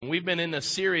We've been in a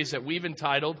series that we've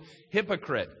entitled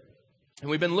Hypocrite. And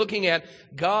we've been looking at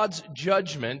God's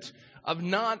judgment of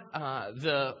not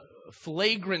the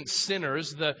flagrant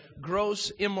sinners, the gross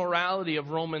immorality of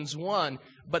Romans 1,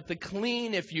 but the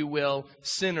clean, if you will,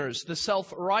 sinners, the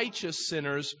self-righteous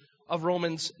sinners of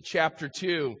Romans chapter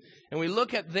 2. And we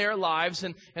look at their lives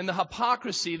and the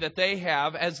hypocrisy that they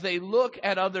have as they look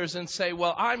at others and say,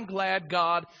 well, I'm glad,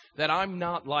 God, that I'm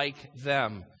not like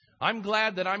them. I'm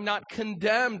glad that I'm not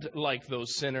condemned like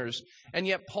those sinners. And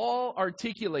yet Paul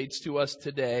articulates to us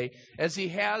today, as he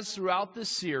has throughout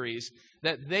this series,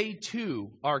 that they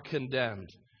too are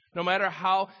condemned. No matter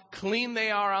how clean they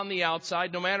are on the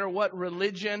outside, no matter what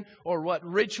religion or what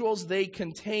rituals they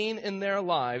contain in their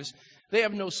lives, they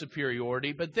have no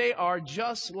superiority, but they are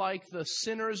just like the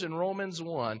sinners in Romans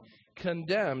 1,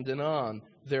 condemned and on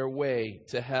their way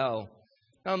to hell.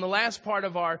 Now, in the last part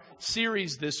of our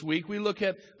series this week, we look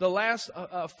at the last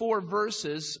 4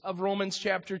 verses of Romans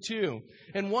chapter 2.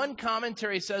 And one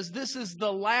commentary says this is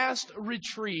the last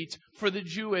retreat for the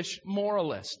Jewish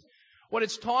moralist. What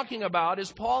it's talking about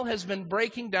is Paul has been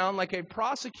breaking down, like a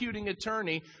prosecuting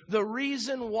attorney, the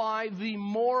reason why the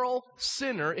moral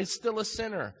sinner is still a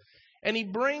sinner. And he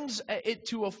brings it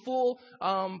to a full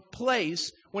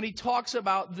place when he talks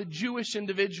about the Jewish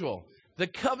individual, the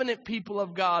covenant people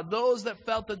of God, those that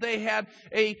felt that they had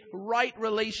a right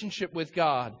relationship with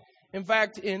God. In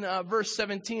fact, in verse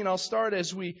 17, I'll start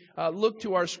as we look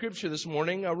to our scripture this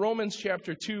morning. Romans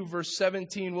chapter 2, verse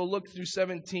 17. We'll look through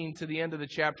 17 to the end of the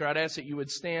chapter. I'd ask that you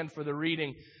would stand for the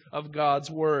reading of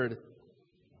God's word.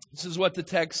 This is what the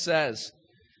text says.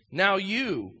 Now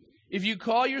you, if you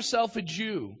call yourself a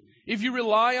Jew, if you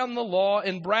rely on the law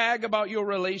and brag about your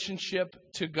relationship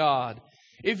to God,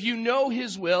 if you know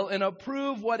His will and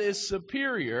approve what is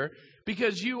superior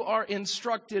because you are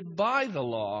instructed by the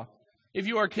law, if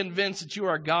you are convinced that you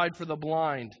are a guide for the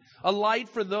blind, a light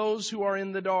for those who are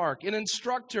in the dark, an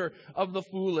instructor of the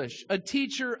foolish, a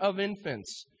teacher of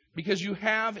infants, because you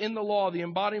have in the law the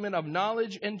embodiment of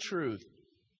knowledge and truth,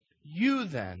 you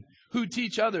then, who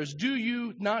teach others, do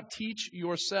you not teach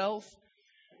yourself?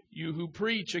 You who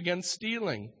preach against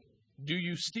stealing, do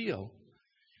you steal?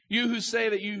 You who say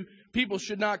that people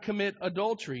should not commit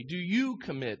adultery, do you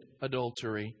commit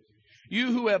adultery? You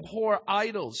who abhor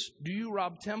idols, do you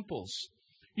rob temples?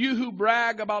 You who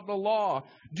brag about the law,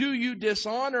 do you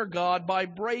dishonor God by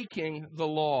breaking the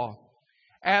law?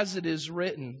 As it is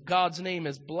written, God's name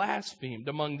is blasphemed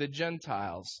among the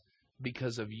Gentiles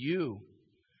because of you.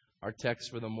 Our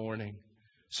text for the morning.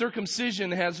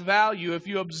 Circumcision has value if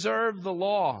you observe the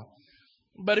law.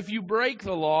 But if you break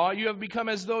the law, you have become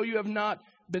as though you have not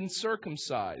been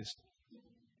circumcised.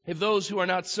 If those who are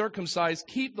not circumcised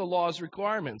keep the law's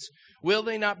requirements, will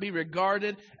they not be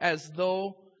regarded as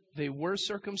though they were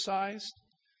circumcised?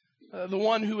 The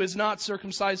one who is not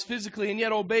circumcised physically and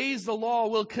yet obeys the law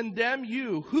will condemn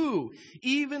you, who,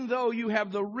 even though you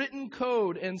have the written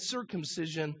code and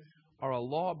circumcision, are a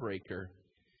lawbreaker.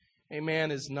 A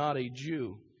man is not a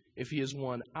Jew if he is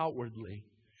one outwardly,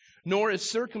 nor is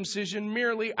circumcision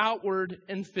merely outward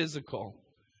and physical.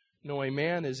 No, a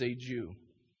man is a Jew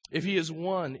if he is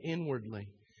one inwardly.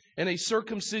 And a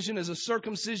circumcision is a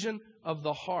circumcision of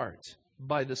the heart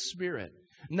by the Spirit,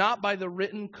 not by the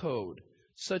written code.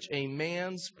 Such a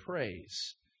man's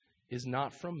praise is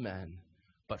not from men,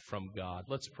 but from God.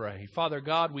 Let's pray. Father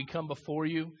God, we come before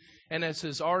you, and as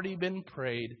has already been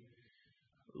prayed,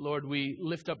 Lord, we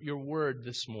lift up your word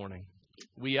this morning.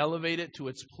 We elevate it to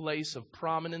its place of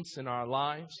prominence in our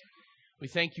lives. We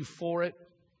thank you for it.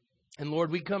 And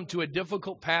Lord, we come to a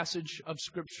difficult passage of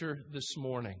Scripture this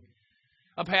morning.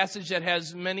 A passage that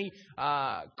has many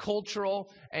cultural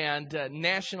and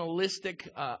nationalistic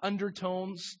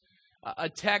undertones. A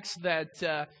text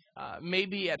that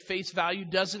maybe at face value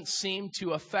doesn't seem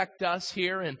to affect us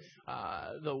here in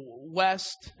the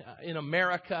West, in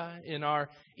America, in our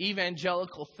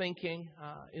evangelical thinking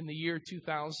in the year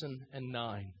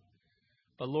 2009.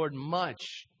 But Lord,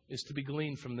 much is to be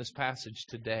gleaned from this passage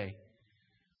today.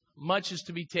 Much is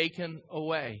to be taken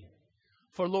away.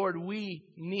 For Lord, we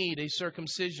need a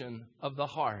circumcision of the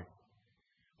heart.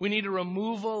 We need a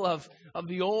removal of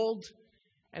the old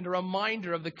and a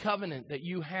reminder of the covenant that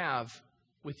you have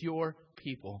with your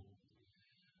people.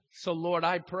 So Lord,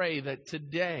 I pray that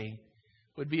today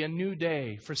would be a new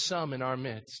day for some in our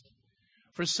midst.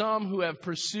 For some who have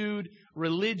pursued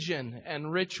religion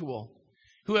and ritual,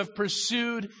 who have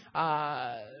pursued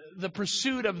the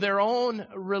pursuit of their own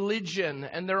religion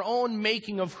and their own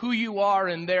making of who you are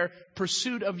and their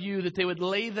pursuit of you, that they would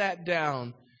lay that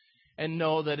down and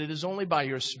know that it is only by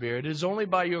your Spirit, it is only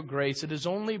by your grace, it is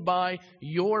only by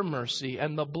your mercy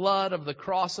and the blood of the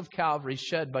cross of Calvary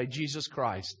shed by Jesus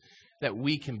Christ that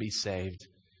we can be saved.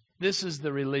 This is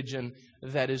the religion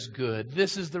that is good.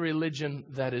 This is the religion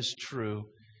that is true.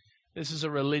 This is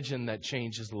a religion that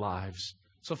changes lives.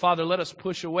 So, Father, let us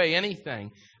push away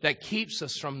anything that keeps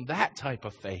us from that type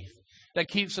of faith, that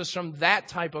keeps us from that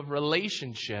type of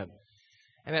relationship,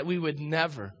 and that we would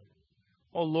never,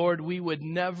 oh Lord, we would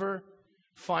never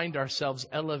find ourselves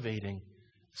elevating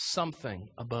something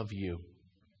above you.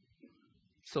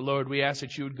 So, Lord, we ask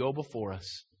that you would go before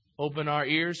us. Open our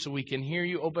ears so we can hear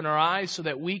you. Open our eyes so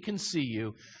that we can see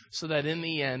you, so that in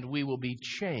the end we will be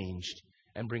changed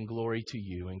and bring glory to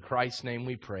you. In Christ's name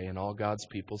we pray, and all God's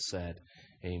people said,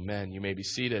 amen. You may be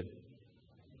seated.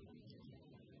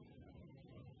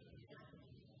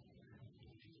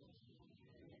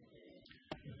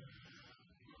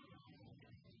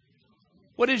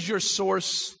 What is your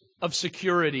source of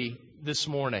security this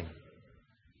morning?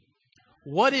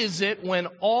 What is it when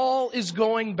all is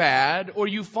going bad or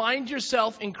you find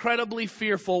yourself incredibly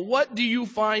fearful? What do you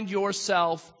find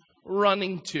yourself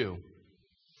running to?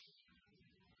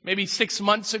 Maybe 6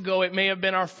 months ago, it may have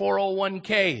been our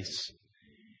 401ks.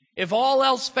 If all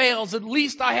else fails, at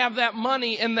least I have that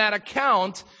money in that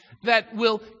account that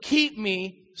will keep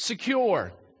me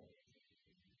secure.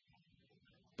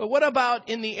 But what about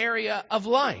in the area of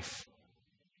life?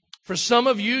 For some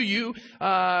of you, you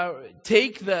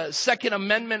take the Second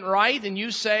Amendment right and you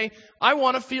say, I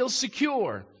want to feel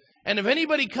secure. And if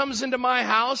anybody comes into my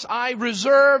house, I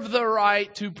reserve the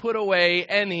right to put away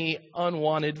any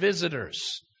unwanted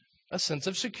visitors. A sense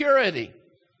of security.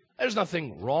 There's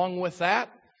nothing wrong with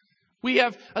that. We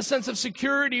have a sense of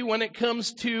security when it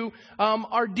comes to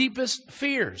our deepest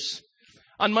fears.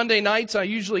 On Monday nights, I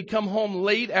usually come home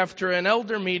late after an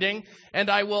elder meeting, and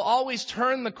I will always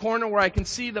turn the corner where I can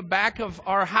see the back of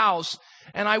our house,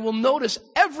 and I will notice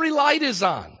every light is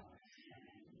on.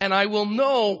 And I will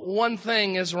know one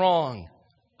thing is wrong.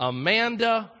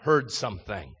 Amanda heard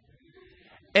something.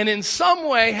 And in some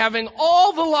way, having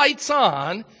all the lights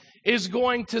on is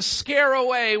going to scare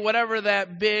away whatever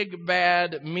that big,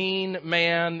 bad, mean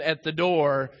man at the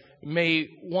door may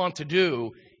want to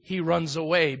do. He runs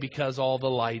away because all the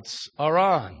lights are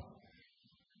on.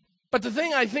 But the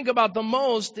thing I think about the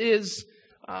most is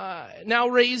now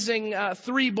raising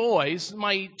 3 boys.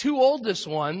 My 2 oldest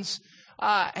ones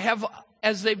have,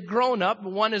 as they've grown up,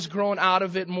 one has grown out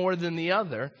of it more than the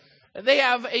other. They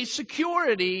have a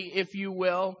security, if you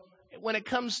will, when it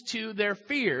comes to their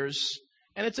fears,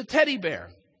 and it's a teddy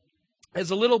bear. As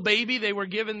a little baby, they were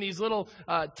given these little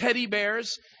teddy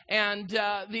bears, and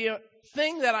the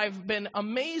thing that I've been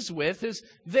amazed with is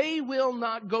they will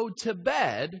not go to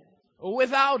bed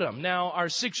without them. Now, our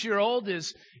 6-year-old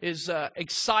is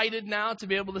excited now to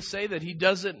be able to say that he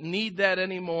doesn't need that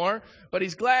anymore, but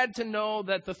he's glad to know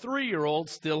that the 3-year-old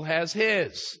still has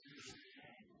his.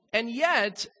 And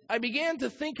yet, I began to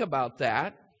think about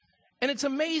that, and it's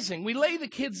amazing. We lay the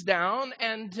kids down,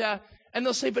 and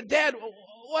they'll say, but Dad,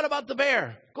 what about the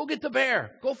bear? Go get the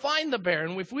bear. Go find the bear.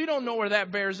 And if we don't know where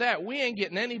that bear's at, we ain't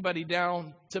getting anybody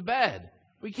down to bed.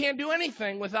 We can't do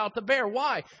anything without the bear.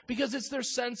 Why? Because it's their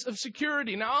sense of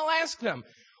security. Now, I'll ask them,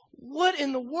 what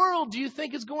in the world do you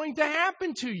think is going to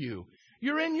happen to you?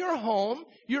 You're in your home.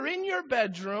 You're in your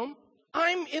bedroom.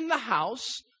 I'm in the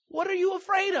house. What are you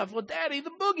afraid of? Well, Daddy,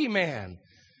 the boogeyman.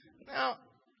 Now,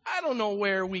 I don't know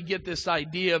where we get this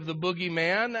idea of the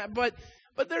boogeyman, but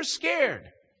they're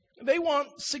scared. They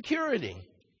want security.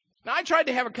 Now, I tried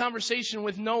to have a conversation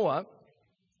with Noah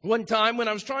one time when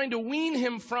I was trying to wean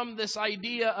him from this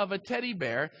idea of a teddy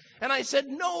bear. And I said,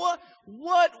 Noah,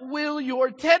 what will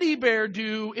your teddy bear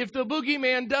do if the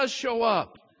boogeyman does show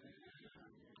up?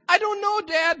 I don't know,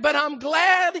 Dad, but I'm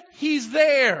glad he's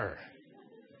there.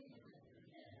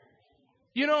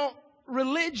 You know,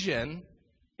 religion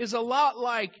is a lot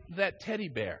like that teddy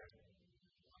bear.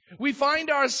 We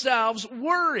find ourselves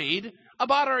worried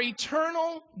about our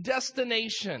eternal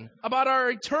destination, about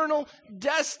our eternal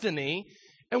destiny,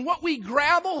 and what we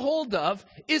grab a hold of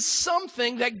is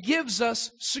something that gives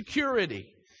us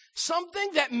security,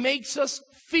 something that makes us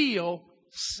feel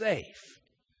safe.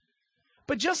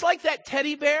 But just like that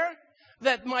teddy bear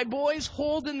that my boys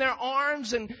hold in their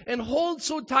arms and hold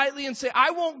so tightly and say,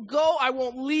 I won't go, I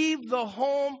won't leave the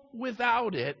home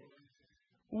without it,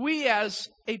 we as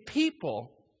a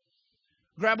people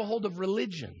grab a hold of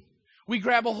religion. We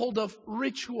grab a hold of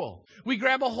ritual. We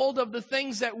grab a hold of the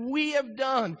things that we have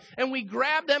done, and we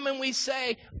grab them and we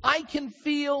say, I can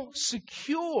feel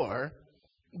secure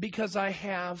because I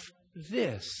have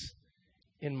this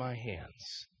in my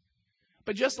hands.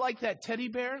 But just like that teddy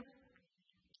bear,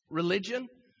 religion,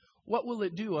 what will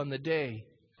it do on the day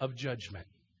of judgment?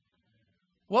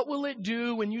 What will it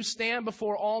do when you stand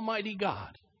before Almighty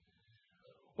God?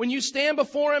 When you stand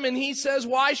before Him and He says,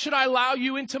 why should I allow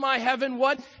you into my heaven?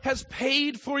 What has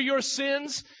paid for your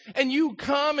sins? And you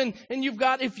come and you've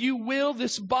got, if you will,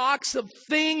 this box of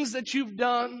things that you've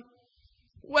done.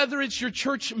 Whether it's your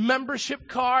church membership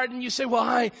card and you say,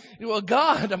 well,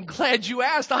 God, I'm glad you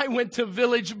asked. I went to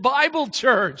Village Bible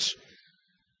Church.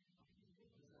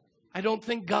 I don't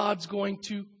think God's going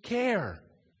to care.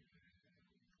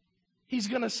 He's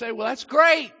going to say, well, that's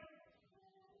great.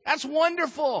 That's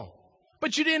wonderful.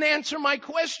 But you didn't answer my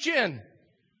question.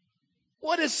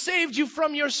 What has saved you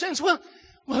from your sins? Well,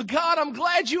 God, I'm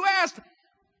glad you asked.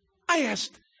 I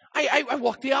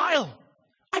walked the aisle.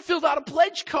 I filled out a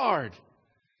pledge card.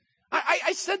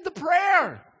 I said the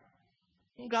prayer.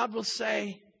 And God will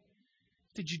say,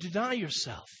 did you deny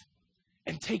yourself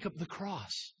and take up the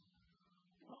cross?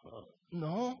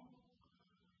 No.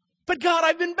 But God,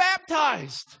 I've been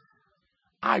baptized.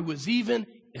 I was even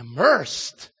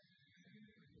immersed.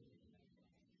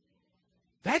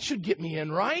 That should get me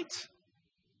in, right?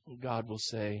 And God will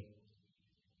say,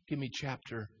 give me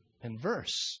chapter and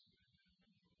verse.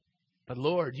 But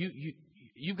Lord,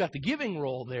 you've got the giving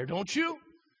role there, don't you?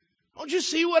 Don't you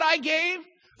see what I gave?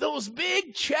 Those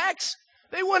big checks.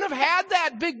 They wouldn't have had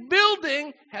that big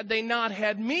building had they not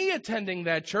had me attending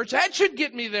that church. That should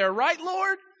get me there, right,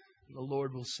 Lord? And the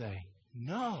Lord will say,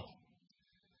 no.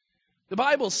 The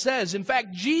Bible says, in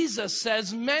fact, Jesus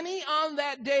says, many on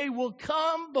that day will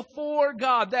come before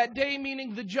God. That day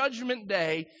meaning the judgment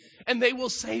day. And they will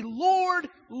say, Lord,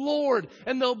 Lord.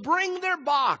 And they'll bring their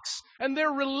box and their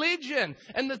religion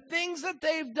and the things that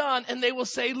they've done. And they will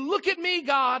say, look at me,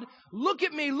 God. Look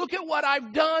at me. Look at what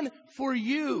I've done for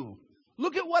you.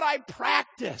 Look at what I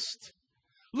practiced.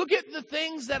 Look at the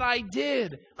things that I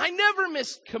did. I never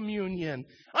missed communion.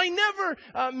 I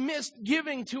never missed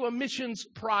giving to a missions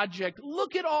project.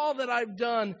 Look at all that I've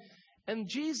done. And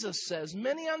Jesus says,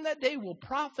 many on that day will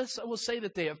say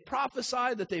that they have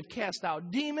prophesied, that they've cast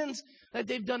out demons, that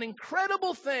they've done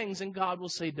incredible things. And God will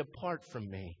say, depart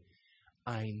from me.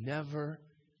 I never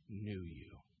knew you.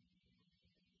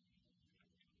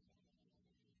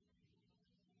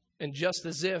 And just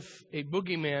as if a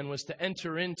boogeyman was to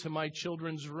enter into my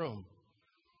children's room,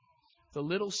 the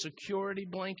little security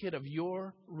blanket of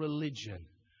your religion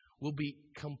will be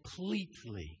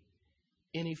completely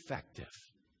ineffective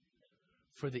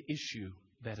for the issue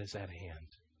that is at hand.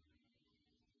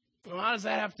 Well, how does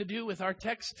that have to do with our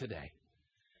text today?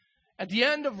 At the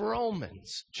end of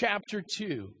Romans chapter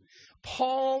 2,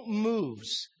 Paul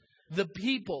moves the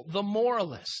people, the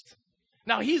moralist.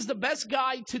 Now, he's the best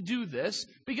guy to do this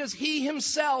because he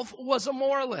himself was a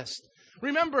moralist.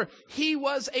 Remember, he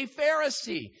was a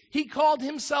Pharisee. He called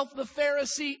himself the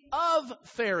Pharisee of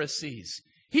Pharisees.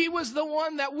 He was the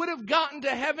one that would have gotten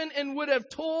to heaven and would have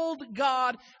told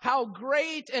God how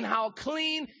great and how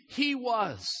clean he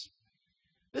was.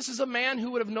 This is a man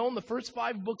who would have known the first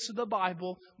 5 books of the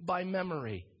Bible by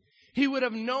memory. He would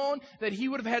have known that he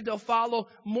would have had to follow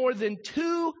more than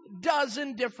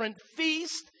 24 different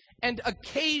feasts and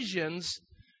occasions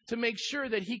to make sure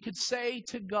that he could say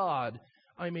to God,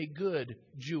 I'm a good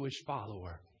Jewish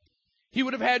follower. He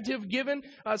would have had to have given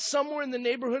somewhere in the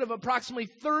neighborhood of approximately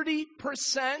 30%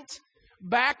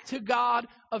 back to God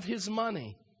of his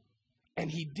money.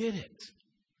 And he did it.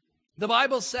 The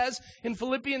Bible says in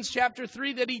Philippians chapter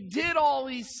 3 that he did all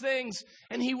these things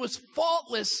and he was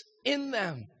faultless in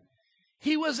them.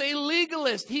 He was a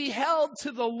legalist. He held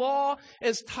to the law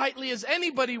as tightly as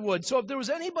anybody would. So if there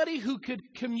was anybody who could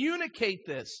communicate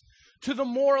this to the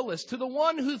moralist, to the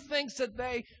one who thinks that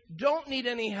they don't need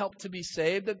any help to be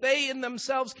saved, that they in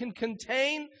themselves can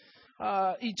contain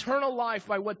eternal life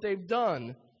by what they've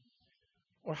done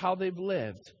or how they've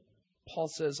lived, Paul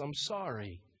says, I'm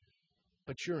sorry,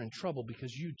 but you're in trouble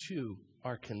because you too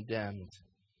are condemned.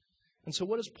 And so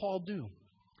what does Paul do?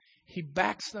 He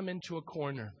backs them into a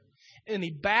corner. And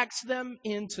he backs them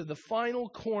into the final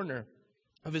corner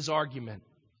of his argument.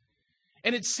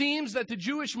 And it seems that the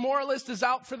Jewish moralist is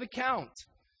out for the count.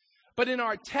 But in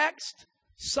our text,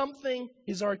 something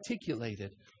is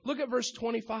articulated. Look at verse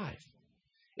 25.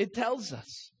 It tells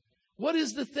us, what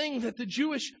is the thing that the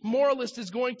Jewish moralist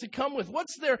is going to come with?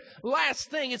 What's their last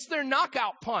thing? It's their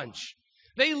knockout punch.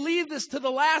 They leave this to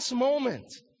the last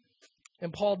moment.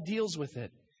 And Paul deals with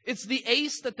it. It's the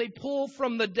ace that they pull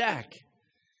from the deck.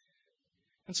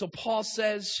 And so Paul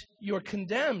says, you're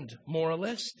condemned,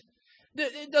 moralist.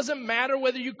 It doesn't matter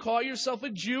whether you call yourself a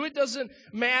Jew. It doesn't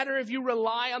matter if you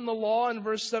rely on the law in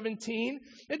verse 17.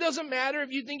 It doesn't matter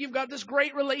if you think you've got this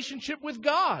great relationship with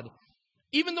God.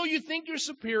 Even though you think you're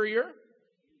superior,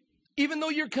 even though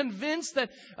you're convinced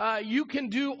that you can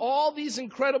do all these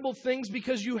incredible things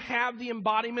because you have the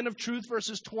embodiment of truth,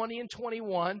 verses 20 and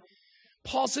 21,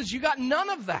 Paul says you got none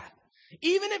of that.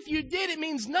 Even if you did, it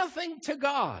means nothing to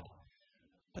God.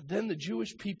 But then the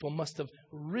Jewish people must have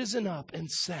risen up and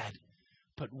said,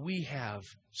 but we have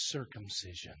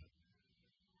circumcision.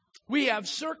 We have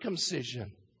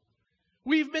circumcision.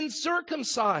 We've been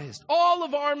circumcised. All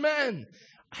of our men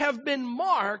have been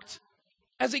marked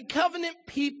as a covenant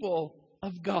people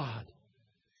of God.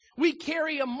 We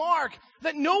carry a mark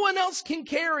that no one else can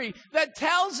carry that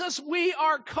tells us we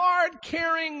are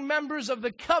card-carrying members of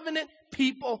the covenant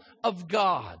people of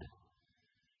God.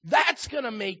 That's going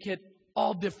to make it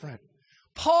all different.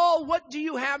 Paul, what do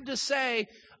you have to say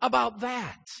about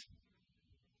that?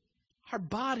 Our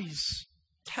bodies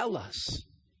tell us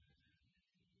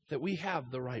that we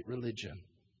have the right religion.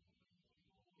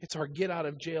 It's our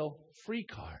get-out-of-jail-free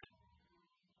card.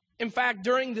 In fact,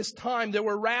 during this time, there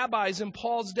were rabbis in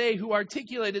Paul's day who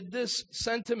articulated this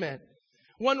sentiment.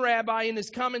 One rabbi in his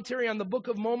commentary on the book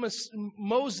of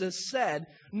Moses said,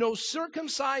 "No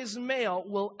circumcised male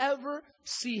will ever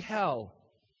see hell."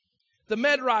 The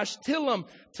Medrash Tillim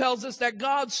tells us that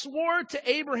God swore to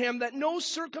Abraham that no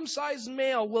circumcised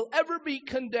male will ever be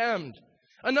condemned.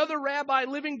 Another rabbi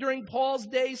living during Paul's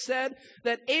day said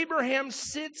that Abraham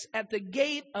sits at the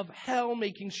gate of hell,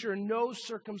 making sure no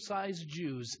circumcised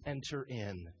Jews enter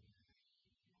in.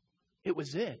 It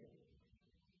was it.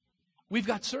 We've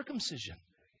got circumcision.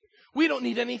 We don't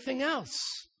need anything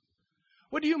else.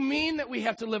 What do you mean that we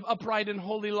have to live upright and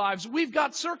holy lives? We've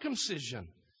got circumcision.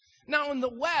 Now in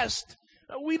the West,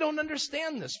 we don't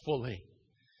understand this fully.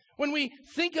 When we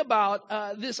think about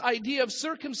this idea of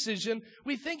circumcision,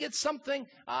 we think it's something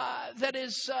that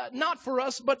is not for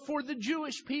us, but for the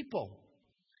Jewish people.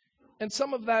 And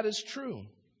some of that is true.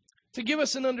 To give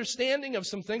us an understanding of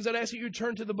some things, I'd ask you to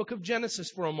turn to the book of Genesis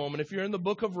for a moment. If you're in the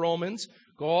book of Romans,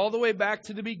 go all the way back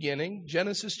to the beginning,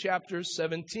 Genesis chapter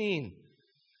 17.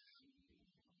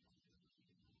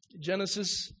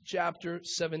 Genesis chapter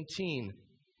 17.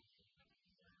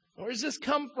 Where does this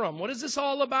come from? What is this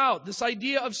all about? This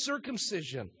idea of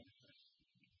circumcision.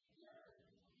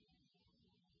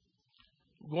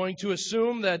 I'm going to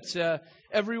assume that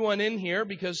everyone in here,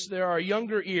 because there are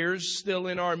younger ears still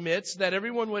in our midst, that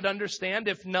everyone would understand.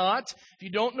 If not, if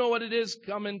you don't know what it is,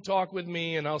 come and talk with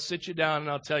me and I'll sit you down and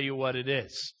I'll tell you what it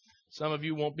is. Some of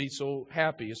you won't be so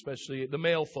happy, especially the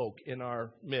male folk in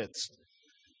our midst.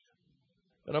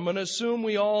 But I'm going to assume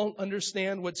we all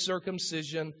understand what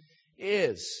circumcision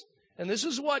is. And this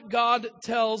is what God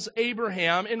tells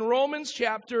Abraham in Romans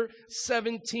chapter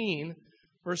 17,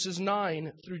 verses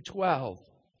 9 through 12.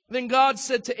 Then God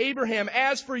said to Abraham,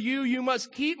 "As for you, you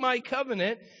must keep my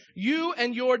covenant, you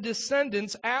and your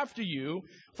descendants after you,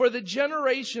 for the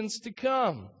generations to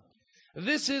come.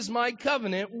 This is my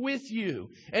covenant with you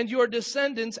and your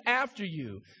descendants after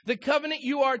you. The covenant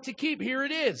you are to keep," here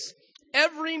it is,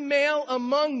 "every male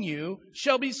among you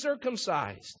shall be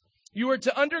circumcised. You are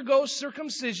to undergo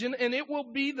circumcision, and it will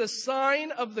be the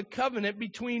sign of the covenant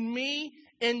between me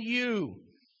and you.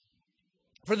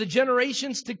 For the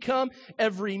generations to come,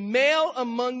 every male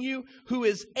among you who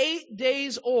is 8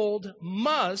 days old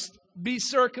must be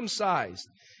circumcised,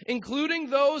 including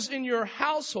those in your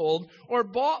household or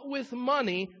bought with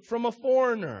money from a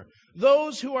foreigner,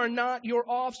 those who are not your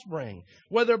offspring.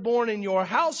 Whether born in your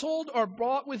household or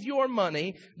bought with your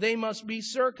money, they must be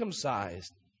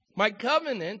circumcised. My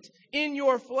covenant in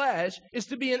your flesh is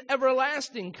to be an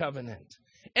everlasting covenant.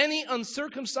 Any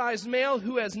uncircumcised male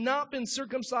who has not been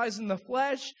circumcised in the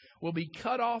flesh will be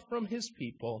cut off from his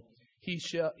people.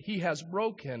 He has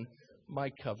broken my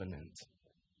covenant."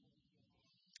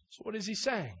 So what is he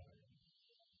saying?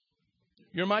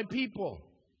 You're my people.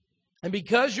 And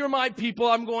because you're my people,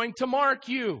 I'm going to mark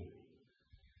you.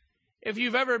 If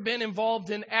you've ever been involved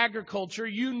in agriculture,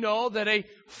 you know that a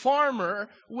farmer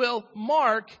will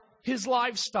mark his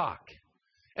livestock.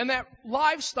 And that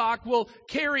livestock will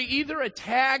carry either a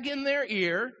tag in their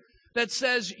ear that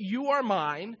says, "You are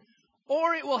mine,"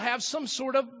 or it will have some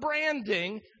sort of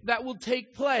branding that will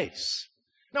take place.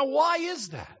 Now, why is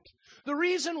that? The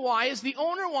reason why is the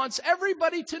owner wants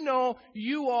everybody to know,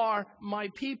 "You are my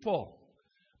people."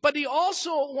 But he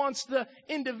also wants the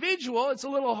individual, it's a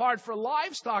little hard for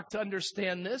livestock to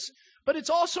understand this, but it's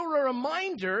also a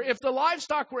reminder, if the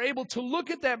livestock were able to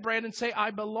look at that brand and say, "I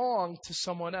belong to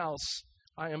someone else.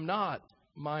 I am not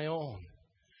my own."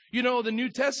 You know, the New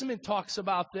Testament talks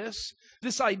about this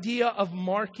idea of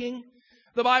marking.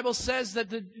 The Bible says that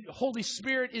the Holy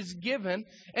Spirit is given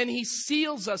and He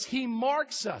seals us. He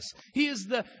marks us. He is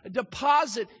the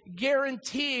deposit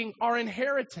guaranteeing our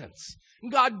inheritance.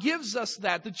 God gives us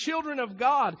that. The children of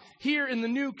God here in the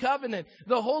new covenant,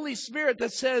 the Holy Spirit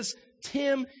that says,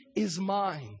 Tim is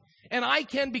mine. And I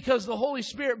can, because the Holy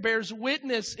Spirit bears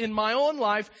witness in my own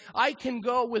life, I can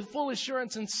go with full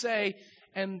assurance and say,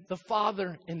 and the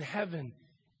Father in heaven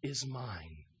is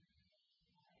mine.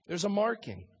 There's a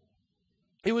marking.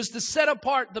 It was to set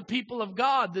apart the people of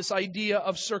God, this idea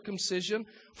of circumcision,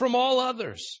 from all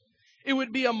others. It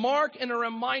would be a mark and a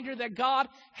reminder that God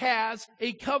has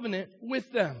a covenant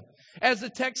with them. As the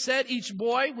text said, each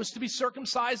boy was to be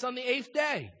circumcised on the 8th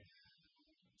day.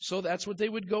 So that's what they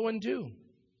would go and do.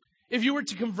 If you were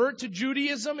to convert to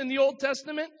Judaism in the Old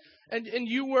Testament, and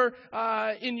you were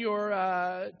in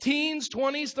your teens,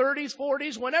 20s, 30s,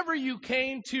 40s, whenever you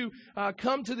came to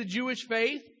come to the Jewish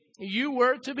faith, you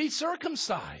were to be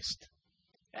circumcised.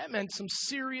 That meant some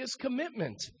serious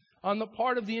commitment on the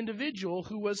part of the individual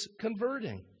who was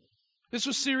converting. This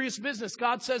was serious business.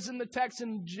 God says in the text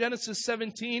in Genesis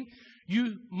 17,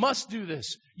 you must do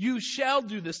this. You shall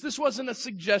do this. This wasn't a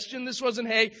suggestion. This wasn't,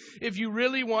 hey, if you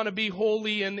really want to be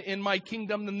holy in my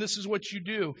kingdom, then this is what you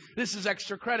do. This is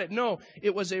extra credit. No,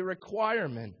 it was a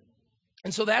requirement.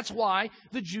 And so that's why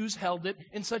the Jews held it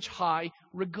in such high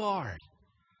regard.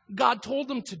 God told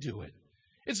them to do it.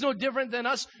 It's no different than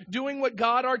us doing what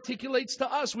God articulates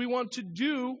to us. We want to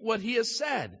do what He has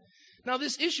said. Now,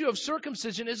 this issue of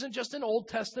circumcision isn't just an Old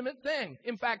Testament thing.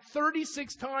 In fact,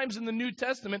 36 times in the New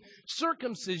Testament,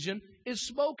 circumcision is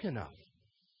spoken of.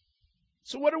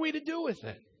 So what are we to do with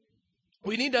it?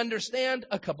 We need to understand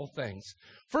a couple things.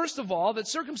 First of all, that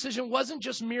circumcision wasn't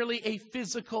just merely a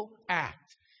physical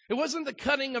act. It wasn't the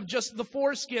cutting of just the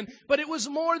foreskin, but it was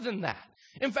more than that.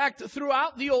 In fact,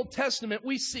 throughout the Old Testament,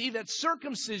 we see that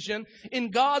circumcision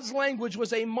in God's language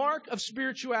was a mark of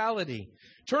spirituality.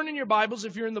 Turn in your Bibles,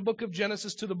 if you're in the book of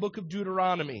Genesis, to the book of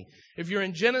Deuteronomy. If you're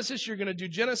in Genesis, you're going to do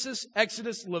Genesis,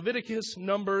 Exodus, Leviticus,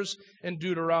 Numbers, and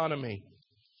Deuteronomy.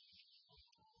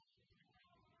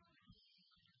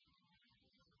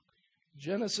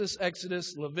 Genesis,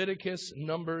 Exodus, Leviticus,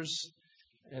 Numbers,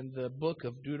 and the book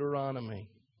of Deuteronomy.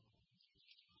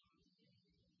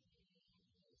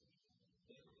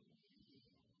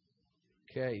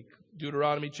 Okay,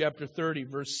 Deuteronomy chapter 30,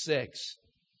 verse 6.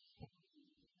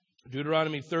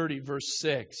 Deuteronomy 30, verse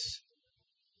 6.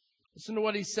 Listen to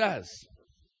what he says.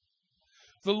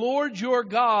 The Lord your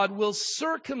God will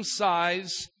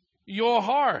circumcise your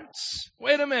hearts.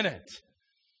 Wait a minute.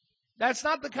 That's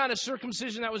not the kind of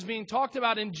circumcision that was being talked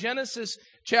about in Genesis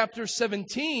chapter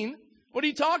 17. What are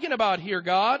you talking about here,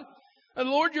 God? The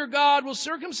Lord your God will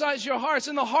circumcise your hearts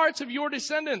and the hearts of your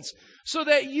descendants, so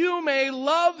that you may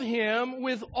love Him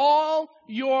with all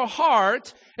your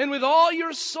heart and with all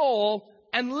your soul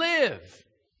and live.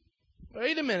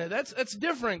 Wait a minute, that's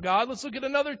different, God. Let's look at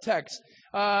another text.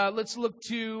 Let's look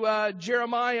to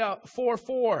Jeremiah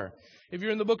 4:4. If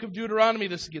you're in the book of Deuteronomy,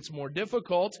 this gets more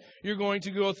difficult. You're going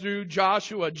to go through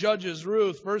Joshua, Judges,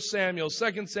 Ruth, 1 Samuel,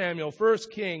 2 Samuel, 1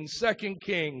 Kings, 2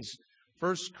 Kings,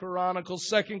 1 Chronicles,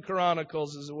 2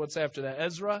 Chronicles. Is what's after that?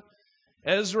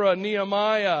 Ezra,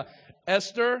 Nehemiah,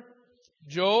 Esther,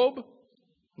 Job.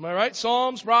 Am I right?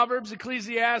 Psalms, Proverbs,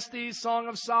 Ecclesiastes, Song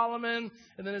of Solomon.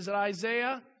 And then is it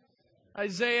Isaiah?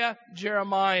 Isaiah,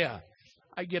 Jeremiah.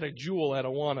 I get a jewel out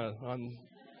of one on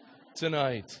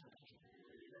tonight.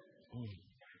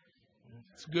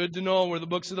 It's good to know where the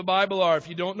books of the Bible are. If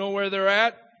you don't know where they're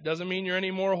at, doesn't mean you're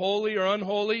any more holy or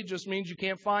unholy. It just means you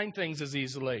can't find things as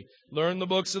easily. Learn the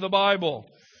books of the Bible.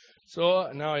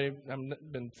 So now I've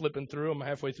been flipping through. I'm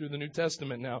halfway through the New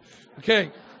Testament now.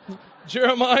 Okay,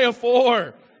 Jeremiah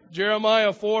 4.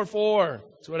 Jeremiah 4:4.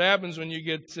 That's what happens when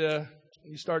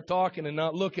you start talking and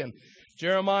not looking.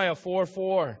 Jeremiah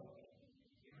 4:4.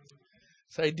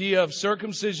 This idea of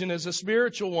circumcision is a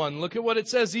spiritual one. Look at what it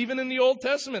says even in the Old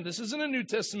Testament. This isn't a New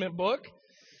Testament book.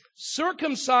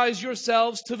 Circumcise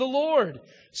yourselves to the Lord.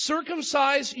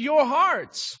 Circumcise your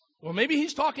hearts. Well, maybe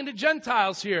he's talking to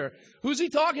Gentiles here. Who's he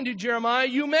talking to, Jeremiah?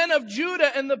 You men of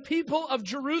Judah and the people of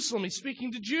Jerusalem. He's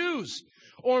speaking to Jews.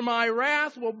 Or my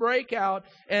wrath will break out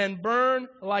and burn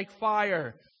like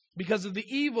fire because of the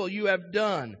evil you have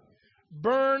done.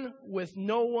 Burn with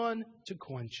no one to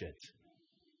quench it.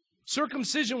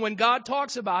 Circumcision, when God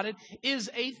talks about it, is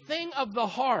a thing of the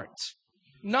heart,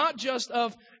 not just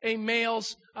of a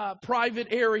male's private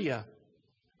area.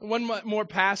 One more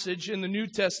passage in the New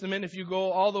Testament, if you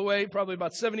go all the way, probably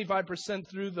about 75%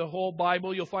 through the whole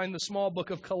Bible, you'll find the small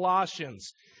book of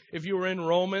Colossians. If you were in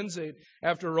Romans,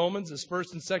 after Romans is 1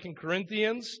 and 2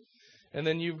 Corinthians. And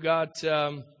then you've got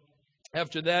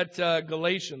After that,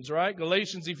 Galatians, right?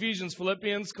 Galatians, Ephesians,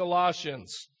 Philippians,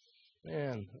 Colossians.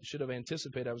 Man, I should have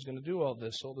anticipated I was going to do all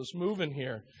this. Hold us moving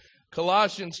here.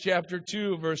 Colossians chapter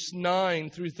 2, verse 9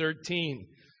 through 13.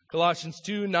 Colossians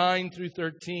 2, 9 through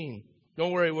 13.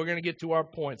 Don't worry, we're going to get to our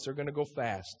points. They're going to go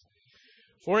fast.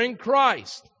 For in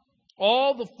Christ,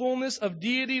 all the fullness of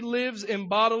deity lives in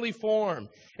bodily form,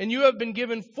 and you have been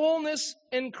given fullness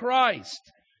in Christ,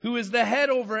 who is the head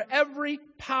over every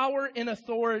power and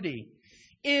authority.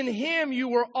 In him you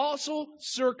were also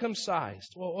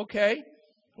circumcised. Well, okay.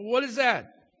 What is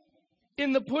that?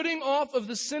 In the putting off of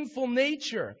the sinful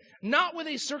nature, not with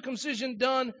a circumcision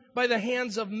done by the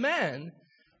hands of men,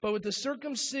 but with the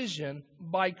circumcision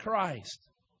by Christ,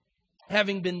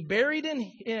 having been buried in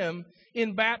him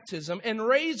in baptism and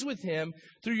raised with him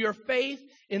through your faith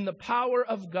in the power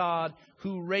of God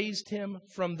who raised him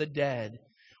from the dead.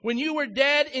 When you were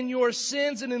dead in your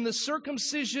sins and in the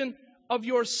circumcision of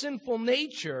your sinful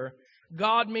nature,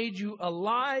 God made you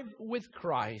alive with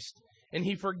Christ, and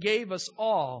he forgave us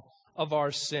all of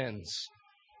our sins.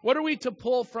 What are we to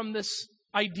pull from this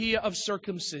idea of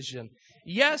circumcision?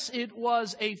 Yes, it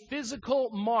was a physical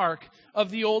mark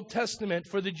of the Old Testament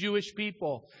for the Jewish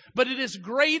people, but it is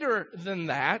greater than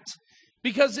that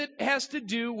because it has to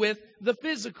do with the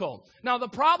physical. Now, the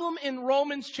problem in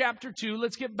Romans chapter 2,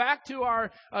 let's get back to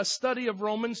our study of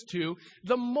Romans 2,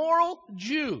 the moral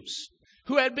Jews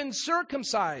who had been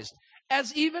circumcised,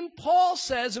 as even Paul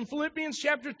says in Philippians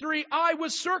chapter 3, I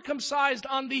was circumcised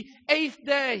on the 8th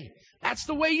day. That's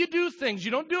the way you do things.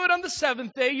 You don't do it on the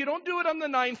 7th day. You don't do it on the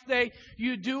 9th day.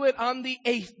 You do it on the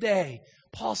 8th day.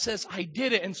 Paul says, I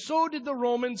did it. And so did the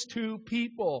Romans 2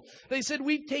 people. They said,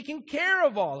 we've taken care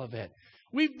of all of it.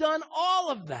 We've done all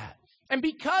of that. And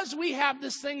because we have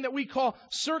this thing that we call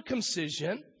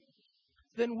circumcision,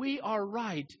 then we are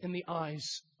right in the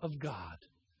eyes of God.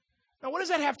 Now, what does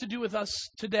that have to do with us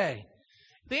today?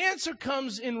 The answer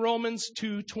comes in Romans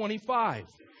 2:25.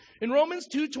 In Romans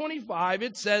 2:25,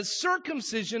 it says,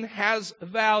 circumcision has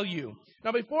value.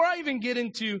 Now, before I even get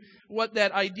into what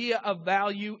that idea of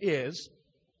value is,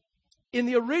 in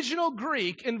the original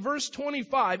Greek, in verse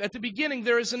 25, at the beginning,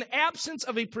 there is an absence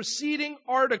of a preceding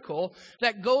article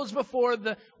that goes before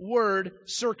the word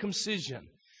circumcision.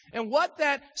 And what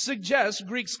that suggests,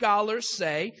 Greek scholars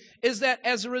say, is that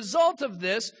as a result of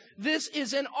this, this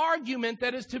is an argument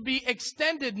that is to be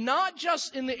extended not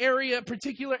just in the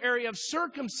particular area of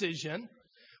circumcision,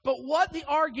 but what the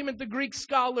argument the Greek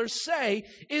scholars say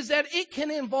is that it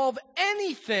can involve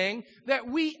anything that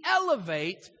we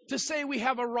elevate to say we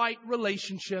have a right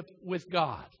relationship with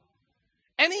God.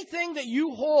 Anything that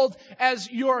you hold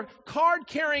as your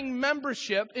card-carrying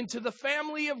membership into the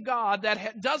family of God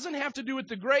that doesn't have to do with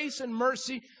the grace and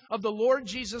mercy of the Lord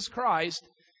Jesus Christ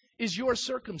is your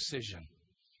circumcision.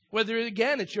 Whether,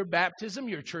 again, it's your baptism,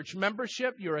 your church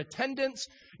membership, your attendance,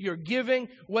 your giving,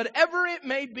 whatever it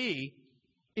may be,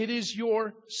 it is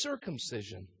your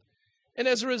circumcision. And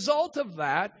as a result of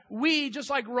that, we, just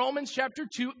like Romans chapter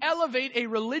 2, elevate a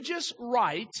religious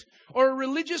rite or a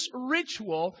religious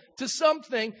ritual to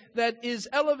something that is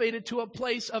elevated to a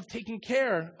place of taking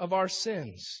care of our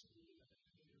sins.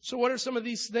 So what are some of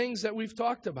these things that we've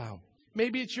talked about?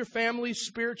 Maybe it's your family's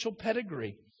spiritual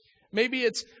pedigree. Maybe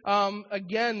it's,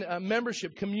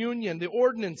 membership, communion, the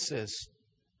ordinances.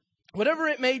 Whatever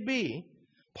it may be,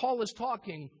 Paul is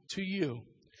talking to you.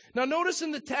 Now notice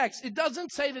in the text, it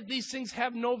doesn't say that these things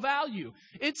have no value.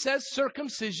 It says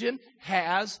circumcision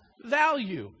has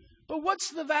value. But what's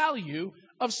the value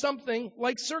of something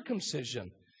like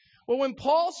circumcision? Well, when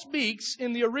Paul speaks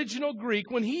in the original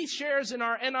Greek, when he shares in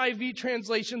our NIV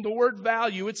translation the word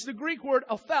value, it's the Greek word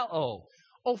ophelo.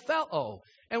 Ophelo.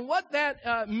 And what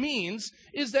that means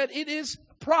is that it is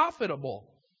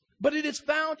profitable, but it is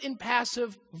found in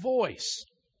passive voice,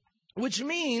 which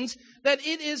means that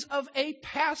it is of a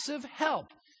passive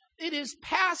help. It is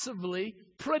passively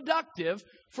productive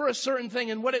for a certain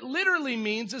thing. And what it literally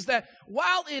means is that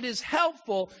while it is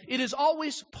helpful, it is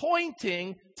always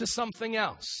pointing to something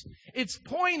else. It's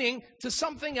pointing to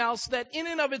something else that in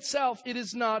and of itself, it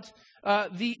is not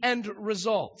the end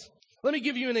result. Let me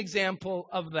give you an example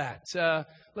of that.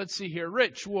 Let's see here.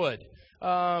 Rich Wood.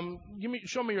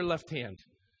 Show me your left hand.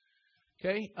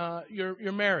 Okay.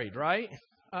 You're married, right?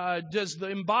 Does the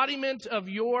embodiment of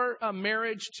your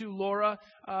marriage to Laura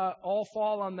all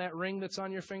fall on that ring that's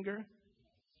on your finger?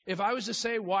 If I was to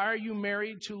say, why are you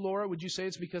married to Laura, would you say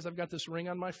it's because I've got this ring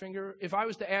on my finger? If I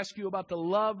was to ask you about the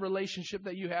love relationship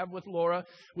that you have with Laura,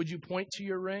 would you point to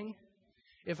your ring?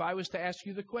 If I was to ask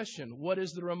you the question, what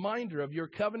is the reminder of your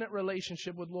covenant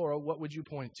relationship with Laura, what would you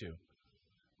point to?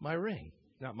 My ring.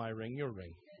 Not my ring, your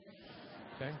ring.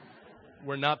 Okay?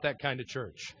 We're not that kind of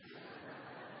church.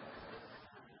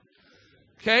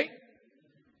 Okay?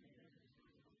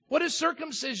 What is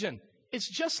circumcision? It's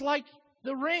just like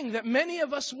the ring that many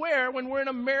of us wear when we're in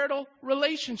a marital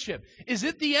relationship. Is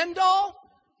it the end all?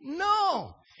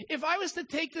 No. If I was to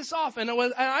take this off and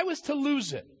I was to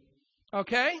lose it,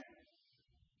 okay?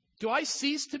 Do I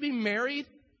cease to be married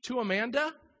to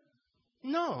Amanda?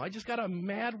 No, I just got a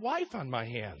mad wife on my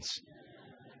hands.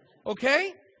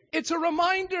 Okay? It's a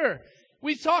reminder.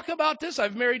 We talk about this.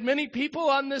 I've married many people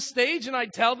on this stage, and I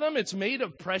tell them it's made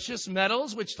of precious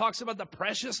metals, which talks about the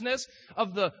preciousness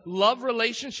of the love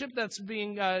relationship that's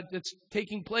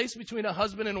taking place between a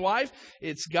husband and wife.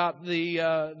 It's got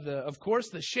of course,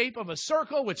 the shape of a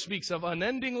circle, which speaks of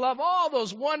unending love. All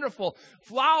those wonderful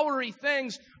flowery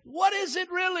things. What is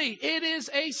it really? It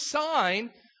is a sign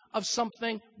of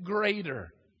something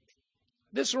greater.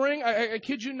 This ring, I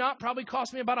kid you not, probably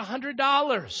cost me about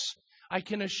 $100. I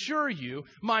can assure you,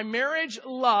 my marriage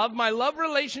love, my love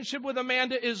relationship with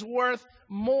Amanda is worth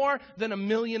more than 1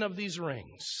 million of these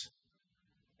rings.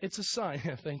 It's a sign.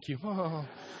 Thank you. Oh.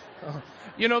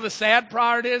 You know, the sad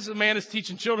part is Amanda's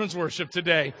teaching children's worship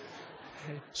today.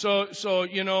 So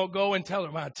go and tell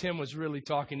her, wow, Tim was really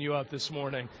talking you up this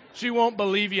morning. She won't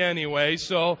believe you anyway,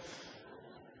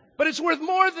 but it's worth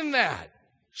more than that.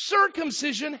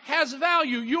 Circumcision has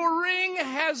value. Your ring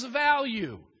has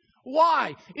value.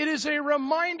 Why? It is a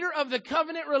reminder of the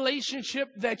covenant relationship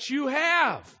that you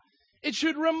have. It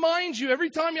should remind you, every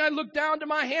time I look down to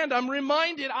my hand, I'm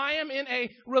reminded I am in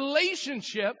a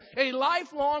relationship, a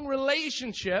lifelong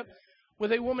relationship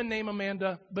with a woman named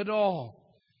Amanda Badal.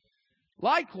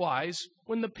 Likewise,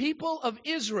 when the people of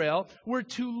Israel were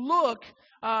to look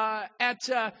at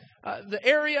the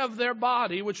area of their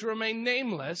body, which remained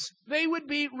nameless, they would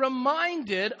be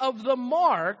reminded of the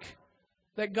mark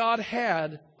that God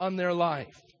had on their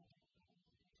life.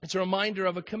 It's a reminder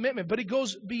of a commitment, but it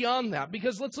goes beyond that,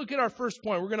 because let's look at our first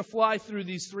point. We're going to fly through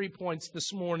these 3 points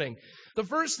this morning. The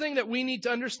first thing that we need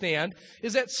to understand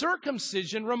is that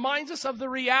circumcision reminds us of the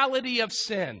reality of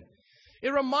sin.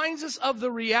 It reminds us of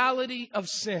the reality of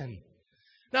sin.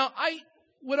 Now, I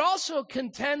would also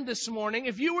contend this morning,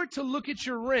 if you were to look at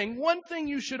your ring, one thing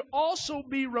you should also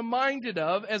be reminded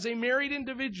of as a married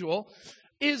individual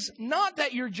is not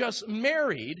that you're just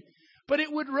married, but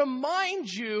it would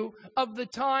remind you of the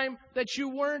time that you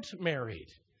weren't married.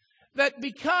 That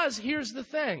because, here's the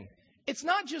thing, it's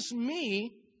not just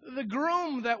me, the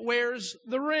groom, that wears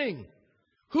the ring.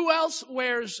 Who else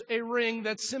wears a ring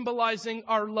that's symbolizing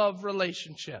our love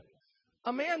relationship?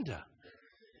 Amanda.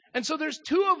 And so there's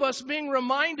two of us being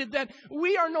reminded that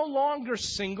we are no longer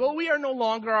single. We are no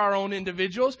longer our own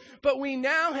individuals, but we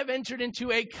now have entered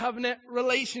into a covenant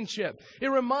relationship. It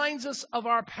reminds us of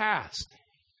our past.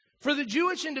 For the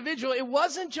Jewish individual, it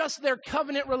wasn't just their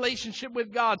covenant relationship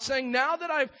with God, saying, now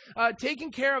that I've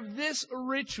taken care of this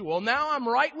ritual, now I'm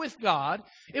right with God.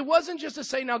 It wasn't just to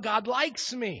say, now God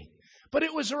likes me. But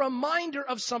it was a reminder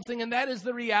of something, and that is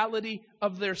the reality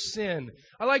of their sin.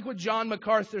 I like what John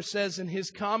MacArthur says in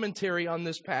his commentary on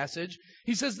this passage.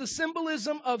 He says, the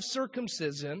symbolism of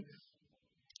circumcision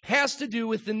has to do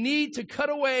with the need to cut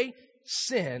away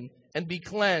sin and be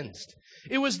cleansed.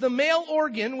 It was the male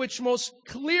organ which most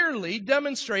clearly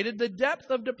demonstrated the depth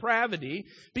of depravity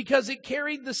because it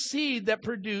carried the seed that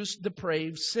produced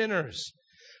depraved sinners.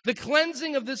 The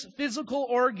cleansing of this physical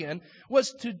organ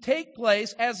was to take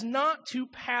place as not to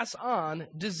pass on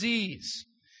disease.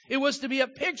 It was to be a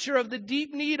picture of the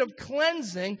deep need of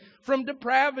cleansing from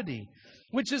depravity,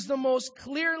 which is the most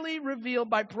clearly revealed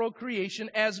by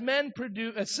procreation as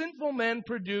sinful men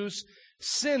produce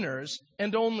sinners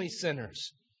and only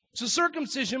sinners. So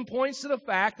circumcision points to the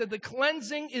fact that the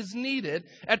cleansing is needed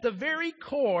at the very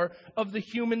core of the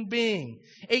human being.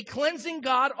 A cleansing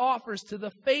God offers to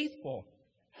the faithful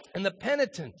and the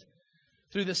penitent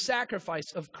through the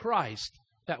sacrifice of Christ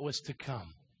that was to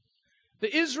come.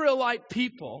 The Israelite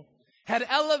people had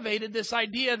elevated this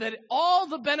idea that all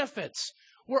the benefits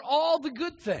were all the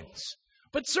good things.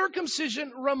 But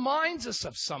circumcision reminds us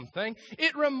of something.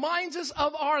 It reminds us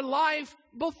of our life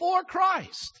before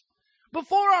Christ,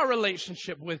 before our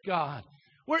relationship with God,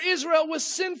 where Israel was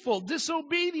sinful,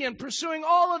 disobedient, pursuing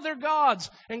all of their gods.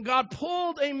 And God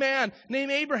pulled a man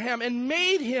named Abraham and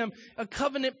made him a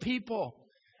covenant people.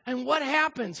 And what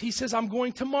happens? He says, I'm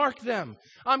going to mark them.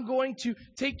 I'm going to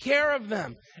take care of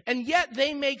them. And yet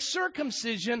they make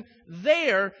circumcision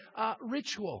their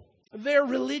ritual, their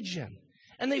religion.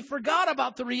 And they forgot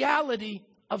about the reality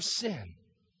of sin.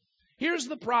 Here's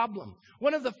the problem.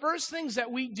 One of the first things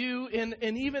that we do in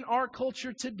even our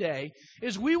culture today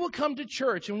is we will come to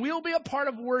church and we'll be a part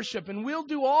of worship and we'll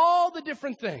do all the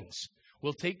different things.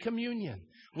 We'll take communion.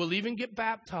 We'll even get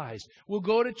baptized. We'll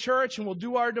go to church and we'll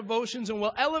do our devotions and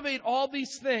we'll elevate all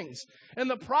these things. And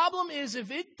the problem is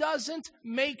if it doesn't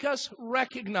make us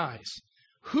recognize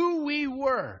who we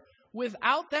were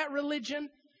without that religion,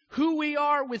 who we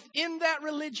are within that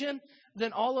religion,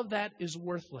 then all of that is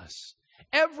worthless.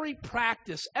 Every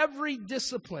practice, every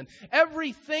discipline,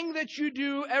 everything that you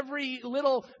do, every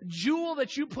little jewel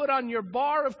that you put on your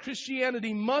bar of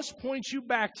Christianity must point you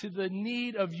back to the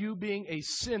need of you being a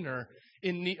sinner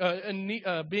in need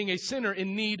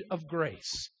of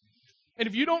grace. And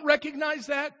if you don't recognize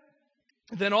that,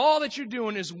 then all that you're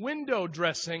doing is window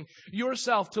dressing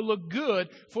yourself to look good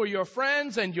for your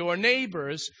friends and your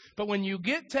neighbors. But when you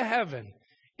get to heaven,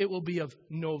 it will be of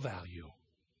no value.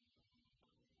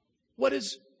 What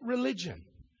is religion?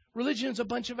 Religion is a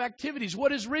bunch of activities.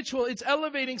 What is ritual? It's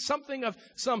elevating something of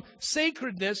some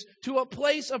sacredness to a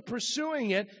place of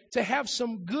pursuing it to have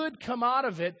some good come out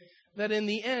of it that in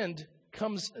the end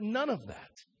comes none of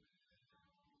that.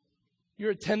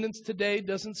 Your attendance today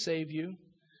doesn't save you.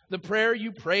 The prayer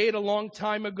you prayed a long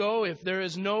time ago, if there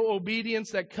is no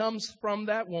obedience that comes from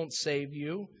that, won't save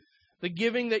you. The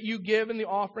giving that you give in the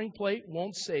offering plate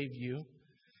won't save you.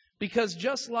 Because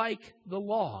just like the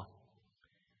law,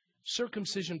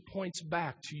 circumcision points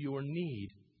back to your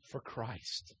need for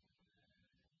Christ.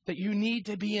 That you need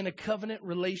to be in a covenant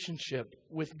relationship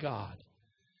with God.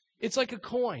 It's like a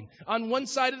coin. On one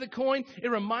side of the coin, it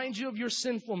reminds you of your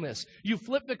sinfulness. You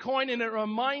flip the coin and it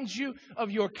reminds you of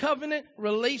your covenant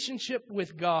relationship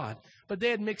with God. But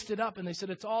they had mixed it up and they said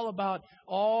it's all about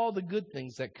all the good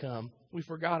things that come. We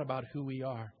forgot about who we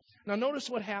are. Now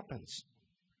notice what happens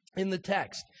in the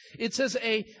text. It says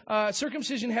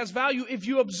circumcision has value if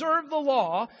you observe the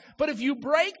law, but if you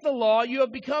break the law, you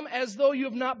have become as though you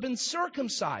have not been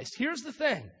circumcised. Here's the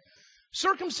thing.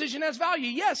 Circumcision has value.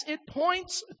 Yes, it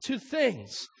points to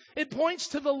things. It points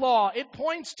to the law. It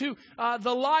points to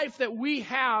the life that we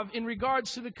have in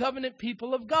regards to the covenant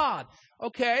people of God.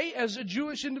 Okay, as a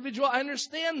Jewish individual, I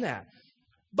understand that.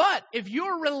 But if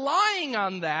you're relying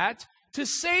on that to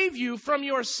save you from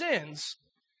your sins,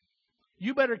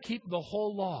 you better keep the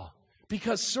whole law.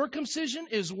 Because circumcision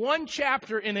is one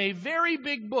chapter in a very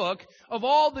big book of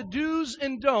all the do's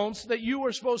and don'ts that you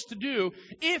are supposed to do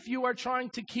if you are trying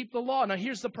to keep the law. Now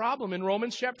here's the problem. In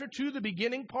Romans chapter 2, the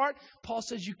beginning part, Paul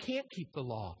says you can't keep the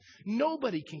law.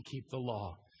 Nobody can keep the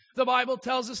law. The Bible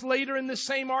tells us later in the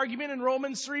same argument in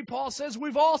Romans 3, Paul says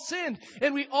we've all sinned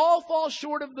and we all fall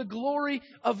short of the glory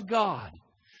of God.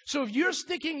 So if you're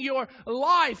staking your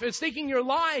life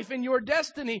and your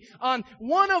destiny on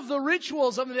one of the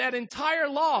rituals of that entire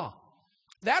law,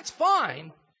 that's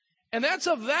fine. And that's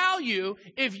of value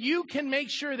if you can make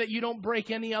sure that you don't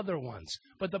break any other ones.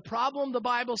 But the problem, the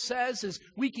Bible says, is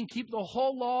we can keep the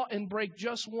whole law and break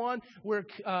just one. We're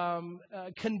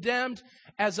condemned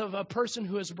as of a person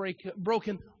who has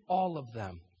broken all of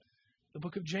them. The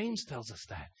book of James tells us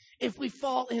that. If we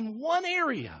fall in one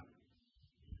area,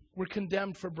 we're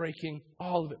condemned for breaking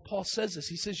all of it. Paul says this.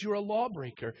 He says you're a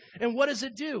lawbreaker. And what does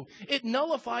it do? It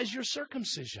nullifies your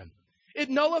circumcision. It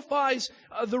nullifies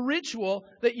the ritual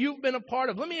that you've been a part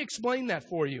of. Let me explain that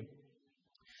for you.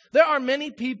 There are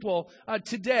many people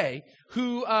today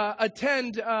who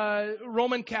attend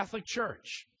Roman Catholic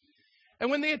Church.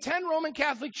 And when they attend Roman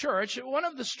Catholic Church, one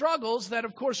of the struggles that,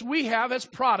 of course, we have as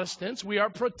Protestants, we are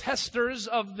protesters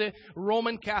of the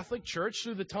Roman Catholic Church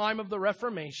through the time of the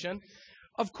Reformation.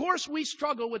 Of course, we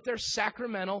struggle with their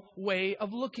sacramental way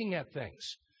of looking at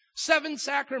things. 7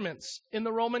 sacraments in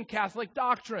the Roman Catholic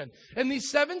doctrine. And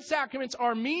these 7 sacraments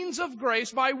are means of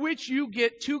grace by which you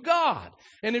get to God.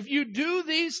 And if you do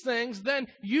these things, then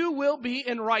you will be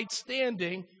in right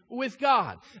standing with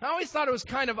God. I always thought it was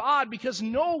kind of odd because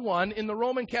no one in the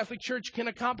Roman Catholic Church can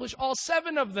accomplish all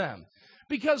 7 of them.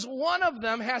 Because one of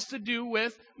them has to do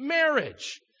with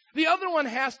marriage. The other one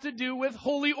has to do with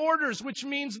holy orders, which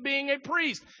means being a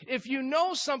priest. If you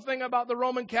know something about the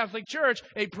Roman Catholic Church,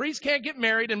 a priest can't get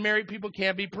married and married people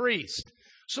can't be priests.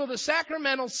 So the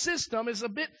sacramental system is a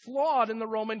bit flawed in the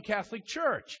Roman Catholic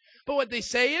Church. But what they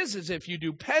say is if you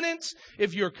do penance,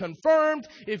 if you're confirmed,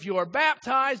 if you are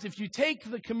baptized, if you take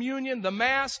the communion, the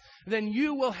Mass, then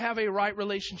you will have a right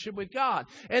relationship with God.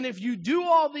 And if you do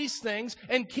all these things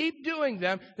and keep doing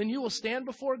them, then you will stand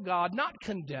before God, not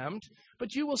condemned,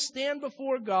 but you will stand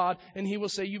before God and He will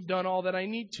say, you've done all that I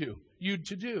need you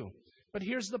to do. But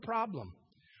here's the problem.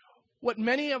 What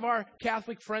many of our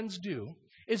Catholic friends do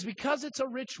is because it's a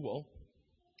ritual,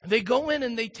 they go in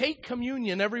and they take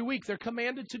communion every week. They're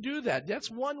commanded to do that. That's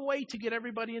one way to get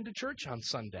everybody into church on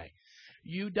Sunday.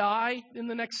 You die in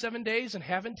the next 7 days and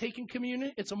haven't taken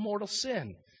communion, it's a mortal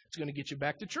sin. It's going to get you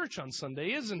back to church on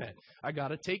Sunday, isn't it? I got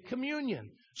to take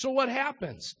communion. So what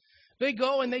happens? They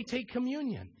go and they take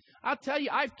communion. I'll tell you,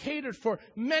 I've catered for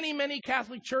many, many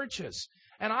Catholic churches,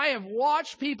 and I have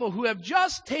watched people who have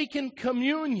just taken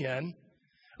communion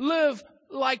live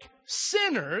like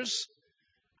sinners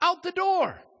out the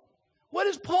door. What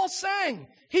is Paul saying?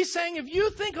 He's saying if you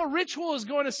think a ritual is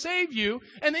going to save you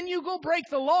and then you go break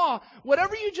the law,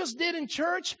 whatever you just did in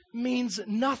church means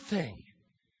nothing.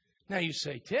 Now you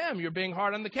say, Tim, you're being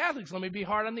hard on the Catholics. Let me be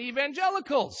hard on the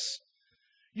evangelicals.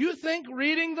 You think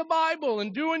reading the Bible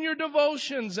and doing your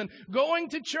devotions and going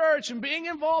to church and being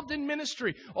involved in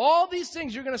ministry, all these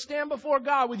things, you're going to stand before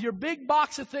God with your big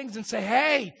box of things and say,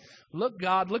 hey, look,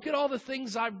 God, look at all the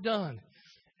things I've done.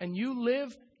 And you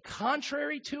live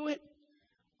contrary to it,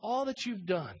 all that you've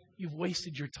done, you've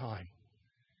wasted your time.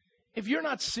 If you're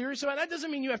not serious about it, that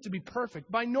doesn't mean you have to be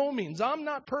perfect. By no means. I'm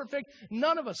not perfect.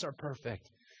 None of us are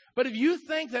perfect. But if you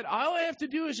think that all I have to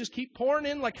do is just keep pouring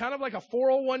in like kind of like a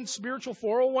 401, spiritual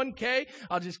 401k,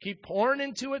 I'll just keep pouring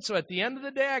into it. So at the end of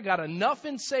the day, I got enough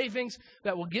in savings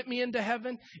that will get me into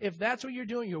heaven. If that's what you're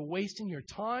doing, you're wasting your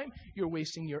time. You're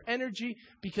wasting your energy,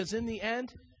 because in the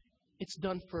end, it's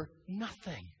done for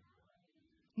nothing.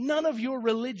 None of your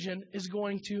religion is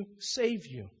going to save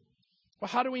you. Well,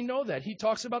 how do we know that? He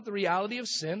talks about the reality of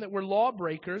sin, that we're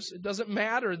lawbreakers. It doesn't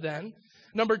matter then.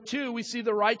 Number 2, we see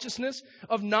the righteousness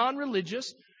of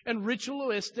non-religious and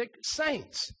ritualistic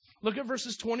saints. Look at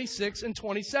verses 26 and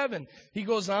 27. He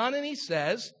goes on and he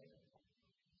says,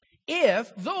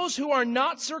 if those who are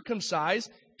not circumcised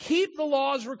keep the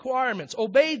law's requirements,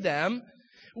 obey them,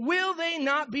 will they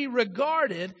not be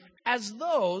regarded as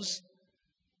though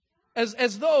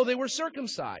they were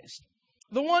circumcised?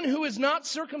 The one who is not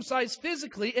circumcised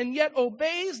physically and yet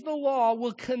obeys the law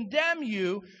will condemn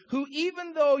you, who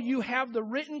even though you have the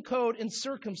written code in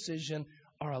circumcision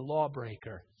are a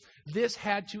lawbreaker. This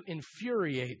had to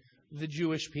infuriate the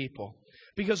Jewish people.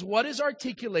 Because what is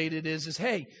articulated is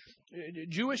hey,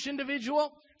 Jewish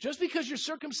individual, just because you're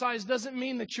circumcised doesn't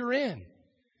mean that you're in.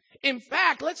 In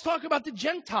fact, let's talk about the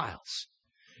Gentiles.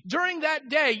 During that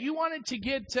day, you wanted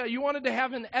to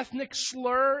have an ethnic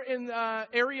slur in the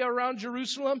area around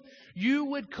Jerusalem. You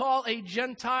would call a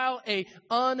Gentile a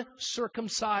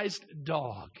uncircumcised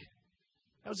dog.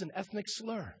 That was an ethnic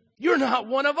slur. You're not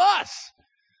one of us.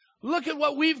 Look at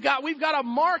what we've got. We've got a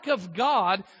mark of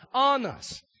God on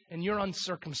us. And you're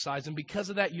uncircumcised. And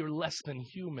because of that, you're less than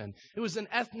human. It was an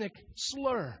ethnic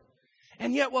slur.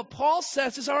 And yet what Paul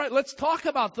says is, all right, let's talk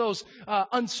about those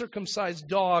uncircumcised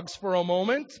dogs for a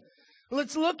moment.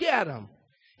 Let's look at them.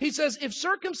 He says, if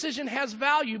circumcision has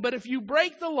value, but if you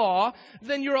break the law,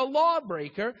 then you're a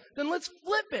lawbreaker, then let's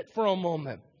flip it for a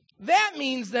moment. That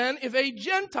means then, if a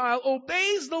Gentile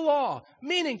obeys the law,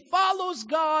 meaning follows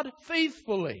God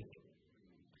faithfully,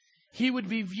 he would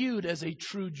be viewed as a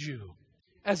true Jew,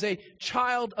 as a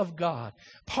child of God,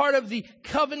 part of the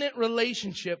covenant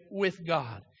relationship with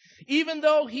God. Even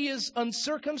though he is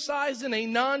uncircumcised and a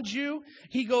non-Jew,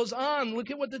 he goes on, look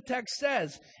at what the text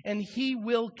says, and he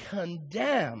will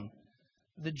condemn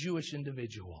the Jewish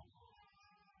individual.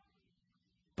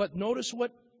 But notice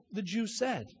what the Jew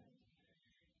said.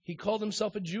 He called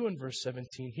himself a Jew in verse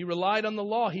 17. He relied on the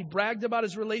law. He bragged about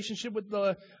his relationship with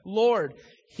the Lord.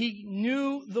 He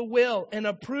knew the will and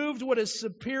approved what is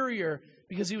superior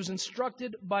because he was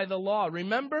instructed by the law.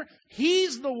 Remember,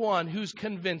 he's the one who's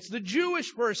convinced. The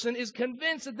Jewish person is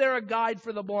convinced that they're a guide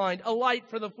for the blind, a light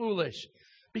for the foolish,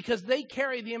 because they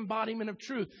carry the embodiment of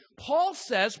truth. Paul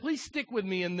says, please stick with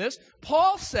me in this,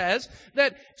 Paul says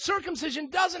that circumcision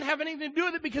doesn't have anything to do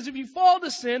with it, because if you fall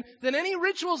to sin, then any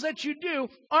rituals that you do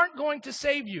aren't going to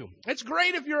save you. It's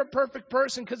great if you're a perfect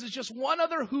person, because it's just one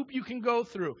other hoop you can go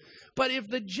through. But if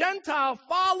the Gentile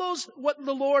follows what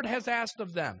the Lord has asked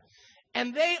of them,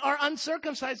 and they are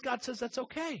uncircumcised, God says that's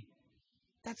okay.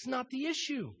 That's not the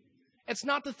issue. It's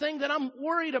not the thing that I'm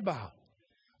worried about.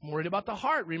 I'm worried about the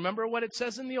heart. Remember what it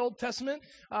says in the Old Testament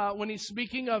when he's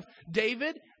speaking of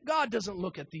David? God doesn't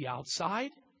look at the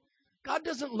outside. God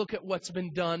doesn't look at what's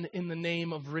been done in the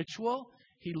name of ritual.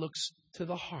 He looks to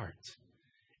the heart.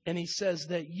 And he says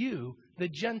that you, the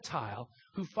Gentile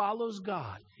who follows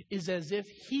God, is as if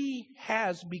he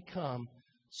has become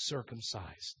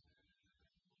circumcised.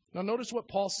 Now notice what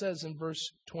Paul says in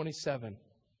verse 27,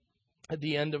 at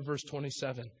the end of verse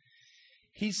 27.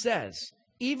 He says,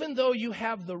 even though you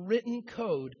have the written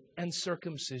code and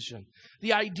circumcision,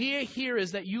 the idea here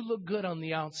is that you look good on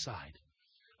the outside.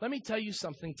 Let me tell you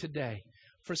something today.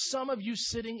 For some of you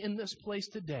sitting in this place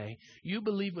today, you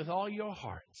believe with all your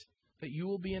heart that you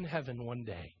will be in heaven one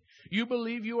day. You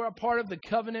believe you are a part of the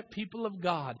covenant people of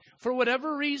God for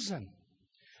whatever reason.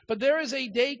 But there is a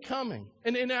day coming.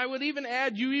 And I would even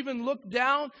add, you even look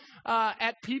down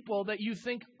at people that you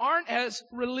think aren't as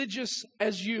religious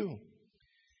as you.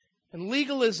 And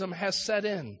legalism has set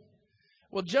in.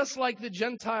 Well, just like the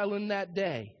Gentile in that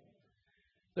day,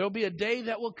 there will be a day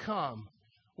that will come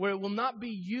where it will not be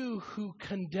you who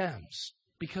condemns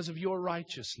because of your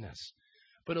righteousness,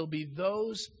 but it'll be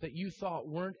those that you thought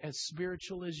weren't as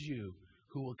spiritual as you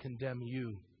who will condemn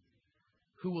you,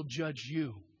 who will judge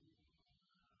you.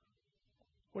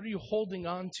 What are you holding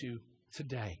on to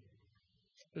today?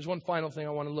 There's one final thing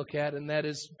I want to look at, and that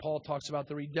is Paul talks about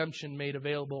the redemption made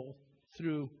available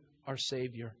through our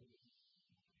Savior.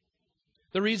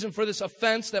 The reason for this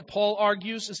offense that Paul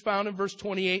argues is found in verse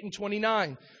 28 and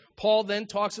 29. Paul then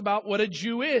talks about what a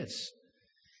Jew is.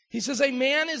 He says, a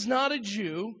man is not a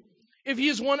Jew if he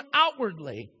is one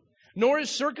outwardly, nor is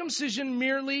circumcision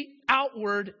merely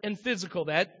outward and physical.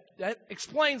 That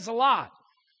explains a lot.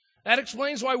 That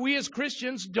explains why we as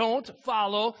Christians don't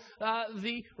follow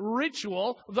the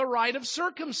ritual, the rite of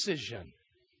circumcision.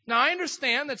 Now, I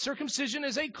understand that circumcision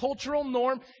is a cultural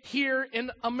norm here in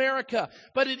America,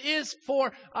 but it is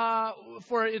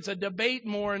it's a debate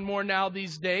more and more now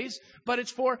these days, but it's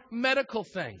for medical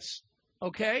things,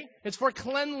 okay? It's for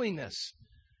cleanliness.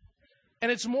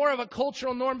 And it's more of a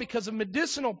cultural norm because of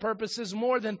medicinal purposes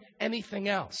more than anything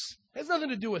else. It has nothing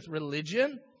to do with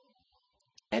religion.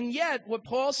 And yet, what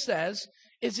Paul says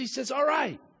is he says, all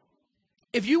right,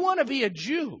 if you want to be a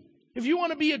Jew, if you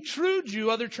want to be a true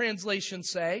Jew, other translations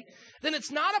say, then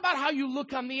it's not about how you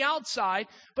look on the outside,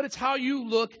 but it's how you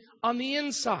look on the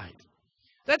inside.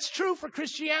 That's true for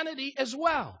Christianity as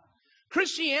well.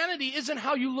 Christianity isn't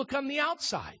how you look on the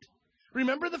outside.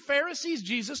 Remember the Pharisees?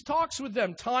 Jesus talks with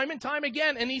them time and time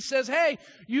again, and he says, hey,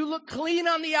 you look clean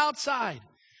on the outside.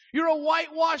 You're a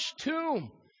whitewashed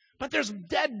tomb, but there's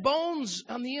dead bones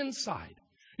on the inside.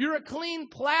 You're a clean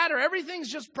platter.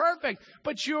 Everything's just perfect,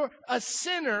 but you're a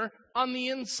sinner on the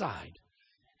inside.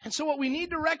 And so what we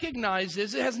need to recognize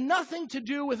is it has nothing to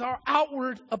do with our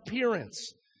outward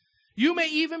appearance. You may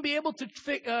even be able to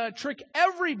trick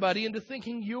everybody into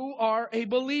thinking you are a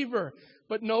believer.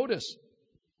 But notice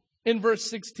in verse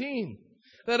 16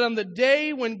 that on the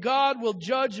day when God will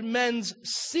judge men's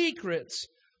secrets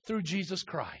through Jesus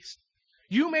Christ,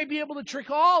 you may be able to trick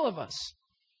all of us.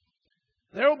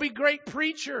 There will be great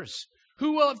preachers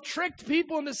who will have tricked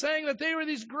people into saying that they were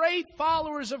these great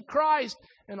followers of Christ.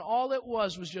 And all it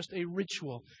was just a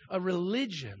ritual, a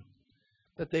religion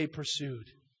that they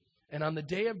pursued. And on the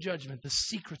day of judgment, the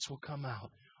secrets will come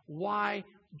out. Why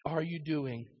are you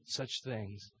doing such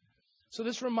things? So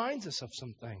this reminds us of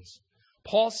some things.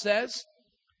 Paul says,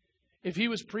 if he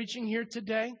was preaching here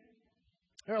today,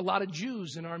 there are a lot of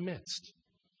Jews in our midst.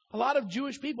 A lot of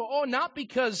Jewish people. Oh, not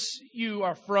because you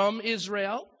are from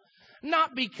Israel.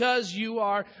 Not because you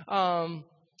are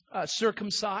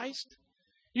circumcised.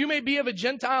 You may be of a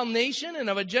Gentile nation and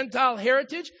of a Gentile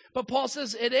heritage. But Paul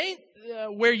says it ain't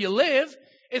where you live.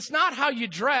 It's not how you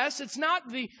dress. It's not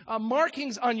the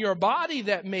markings on your body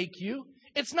that make you.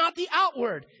 It's not the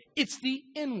outward. It's the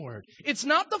inward. It's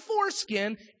not the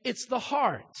foreskin. It's the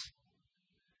heart.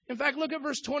 In fact, look at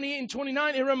verse 28 and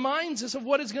 29. It reminds us of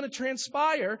what is going to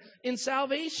transpire in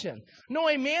salvation. No,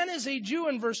 a man is a Jew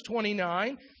in verse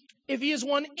 29 if he is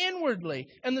one inwardly.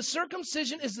 And the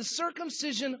circumcision is the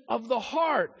circumcision of the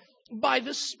heart by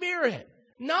the Spirit,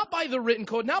 not by the written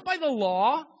code, not by the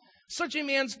law. Such a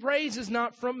man's praise is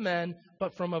not from men,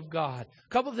 but from of God. A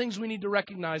couple of things we need to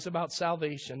recognize about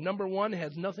salvation. Number one, it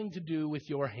has nothing to do with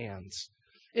your hands.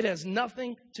 It has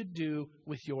nothing to do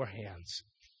with your hands.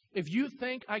 If you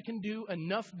think I can do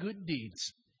enough good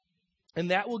deeds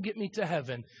and that will get me to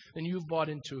heaven, then you've bought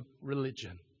into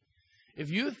religion. If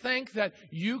you think that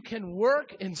you can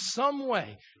work in some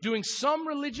way, doing some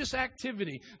religious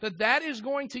activity, that is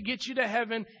going to get you to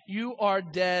heaven, you are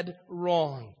dead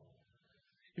wrong.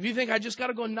 If you think I just got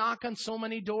to go knock on so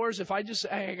many doors,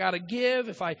 I got to give,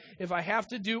 if I have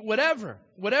to do whatever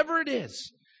it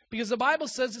is. Because the Bible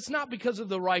says it's not because of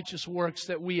the righteous works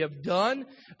that we have done,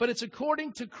 but it's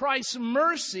according to Christ's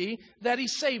mercy that He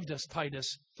saved us,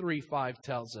 Titus 3:5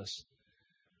 tells us.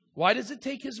 Why does it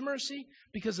take His mercy?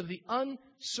 Because of the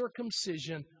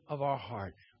uncircumcision of our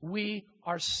heart. We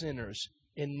are sinners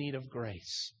in need of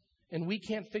grace. And we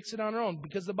can't fix it on our own.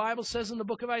 Because the Bible says in the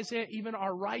book of Isaiah, even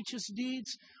our righteous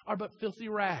deeds are but filthy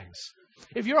rags.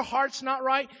 If your heart's not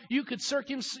right, you could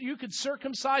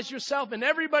circumcise yourself and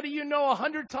everybody you know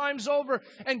 100 times over,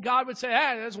 and God would say,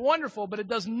 hey, that's wonderful, but it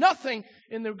does nothing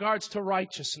in regards to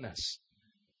righteousness.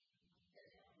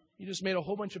 You just made a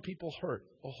whole bunch of people hurt,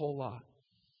 a whole lot.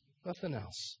 Nothing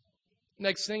else.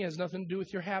 Next thing has nothing to do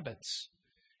with your habits.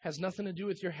 Has nothing to do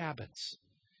with your habits.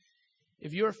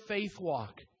 if your faith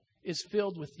walk is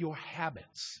filled with your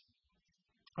habits,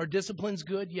 are disciplines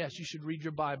good? Yes, you should read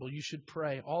your Bible. You should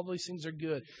pray. All these things are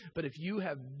good. But if you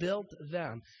have built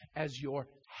them as your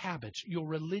habits, your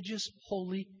religious,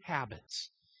 holy habits,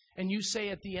 and you say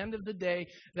at the end of the day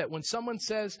that when someone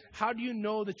says, how do you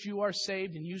know that you are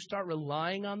saved, and you start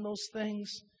relying on those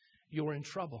things, you're in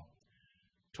trouble.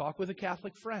 Talk with a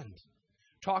Catholic friend.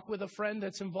 Talk with a friend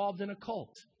that's involved in a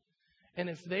cult. And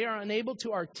if they are unable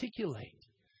to articulate,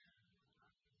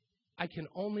 I can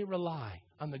only rely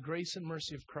on the grace and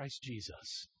mercy of Christ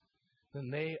Jesus, then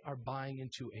they are buying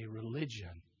into a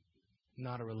religion,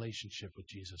 not a relationship with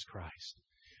Jesus Christ.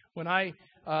 When I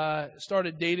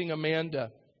started dating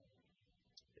Amanda,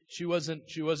 she wasn't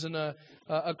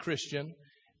a Christian.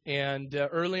 And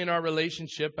early in our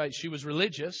relationship, she was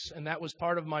religious, and that was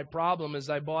part of my problem, as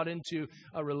I bought into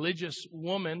a religious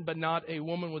woman, but not a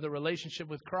woman with a relationship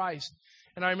with Christ.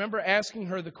 And I remember asking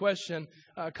her the question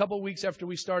a couple weeks after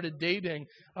we started dating.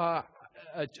 A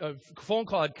phone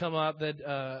call had come up that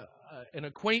an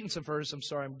acquaintance of hers, I'm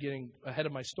sorry, I'm getting ahead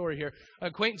of my story here, an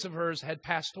acquaintance of hers had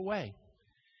passed away.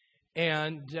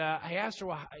 And I asked her,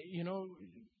 well,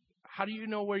 how do you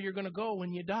know where you're going to go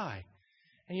when you die?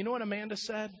 And you know what Amanda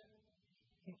said?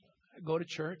 I go to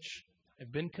church.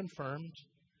 I've been confirmed.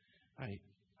 I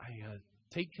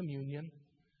take communion.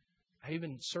 I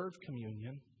even serve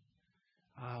communion.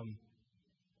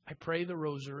 I pray the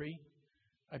rosary.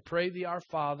 I pray the Our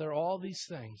Father, all these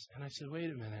things. And I said,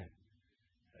 wait a minute.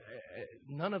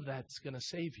 None of that's going to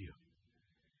save you.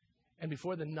 And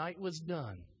before the night was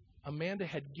done, Amanda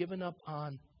had given up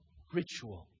on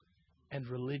ritual and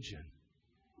religion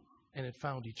and had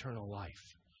found eternal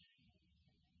life.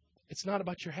 It's not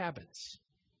about your habits.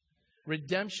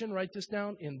 Redemption, write this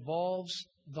down, involves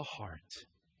the heart.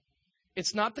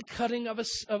 It's not the cutting of a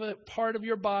part of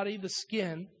your body, the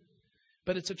skin,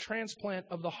 but it's a transplant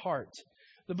of the heart.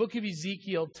 The book of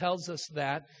Ezekiel tells us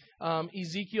that.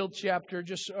 Ezekiel chapter,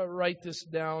 just write this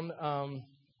down. I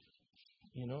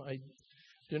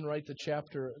didn't write the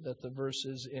chapter that the verse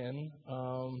is in.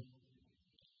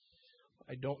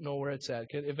 I don't know where it's at.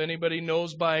 If anybody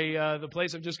knows by the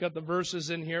place, I've just got the verses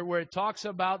in here where it talks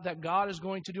about that God is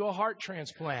going to do a heart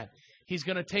transplant. He's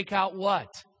going to take out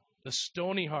what? The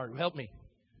stony heart. Help me.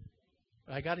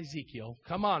 I got Ezekiel.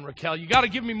 Come on, Raquel. You got to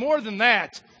give me more than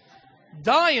that.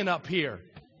 Dying up here.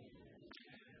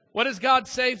 What does God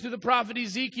say through the prophet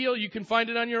Ezekiel? You can find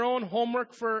it on your own.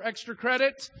 Homework for extra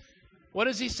credit. What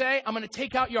does he say? I'm going to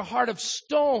take out your heart of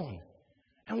stone.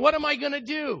 And what am I going to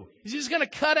do? Is he just going to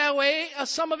cut away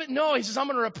some of it? No, he says, I'm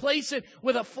going to replace it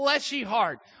with a fleshy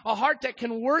heart. A heart that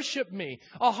can worship me.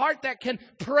 A heart that can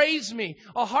praise me.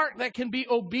 A heart that can be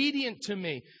obedient to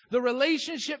me. The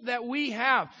relationship that we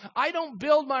have. I don't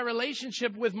build my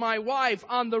relationship with my wife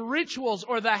on the rituals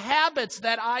or the habits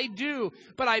that I do,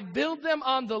 but I build them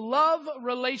on the love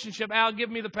relationship. Al, give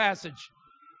me the passage.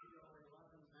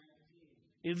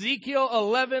 Ezekiel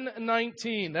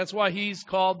 11:19. That's why he's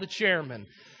called the chairman.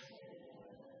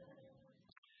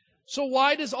 So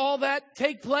why does all that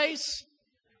take place?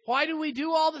 Why do we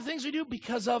do all the things we do?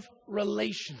 Because of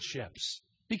relationships.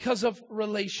 Because of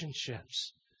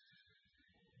relationships.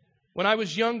 When I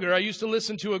was younger, I used to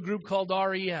listen to a group called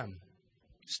REM.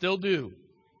 Still do.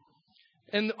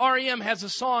 And REM has a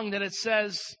song that it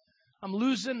says, I'm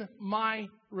losing my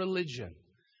religion.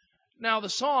 Now, the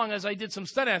song, as I did some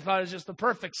study, I thought it was just the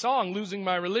perfect song. Losing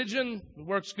my religion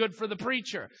works good for the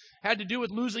preacher. Had to do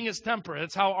with losing his temper.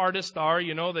 That's how artists are,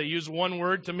 they use one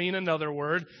word to mean another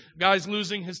word. Guy's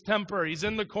losing his temper. He's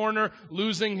in the corner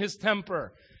losing his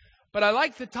temper. But I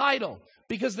like the title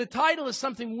because the title is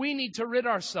something we need to rid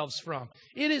ourselves from.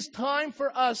 It is time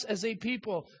for us as a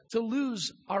people to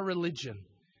lose our religion,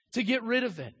 to get rid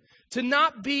of it, to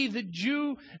not be the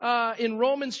Jew in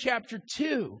Romans chapter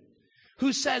 2.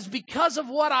 Who says, because of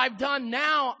what I've done,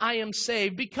 now I am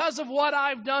saved. Because of what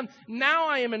I've done, now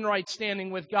I am in right standing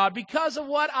with God. Because of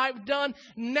what I've done,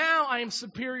 now I am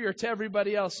superior to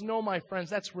everybody else. No, my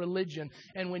friends, that's religion.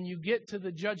 And when you get to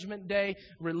the judgment day,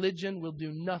 religion will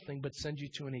do nothing but send you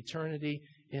to an eternity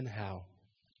in hell.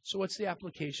 So what's the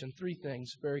application? 3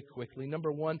 things very quickly.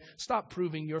 Number 1, stop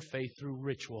proving your faith through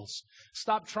rituals.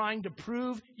 Stop trying to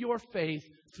prove your faith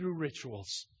through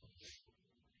rituals.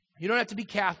 You don't have to be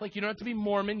Catholic. You don't have to be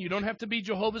Mormon. You don't have to be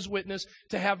Jehovah's Witness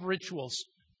to have rituals.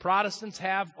 Protestants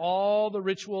have all the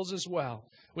rituals as well.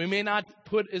 We may not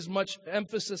put as much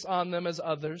emphasis on them as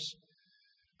others.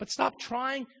 But stop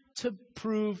trying to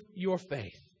prove your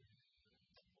faith.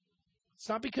 It's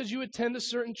not because you attend a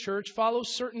certain church, follow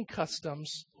certain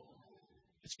customs.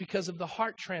 It's because of the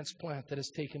heart transplant that has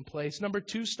taken place. Number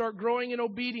 2, start growing in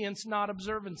obedience, not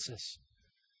observances.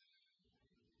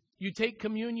 You take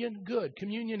communion, good.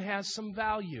 Communion has some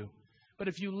value. But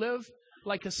if you live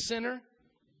like a sinner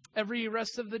every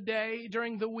rest of the day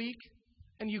during the week,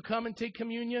 and you come and take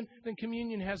communion, then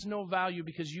communion has no value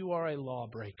because you are a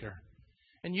lawbreaker.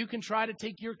 And you can try to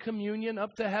take your communion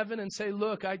up to heaven and say,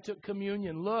 look, I took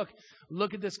communion.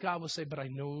 Look at this. God will say, but I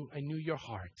knew your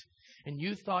heart. And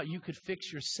you thought you could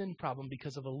fix your sin problem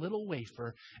because of a little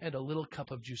wafer and a little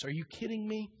cup of juice. Are you kidding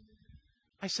me?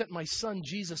 I sent my son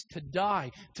Jesus to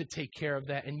die to take care of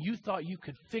that. And you thought you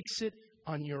could fix it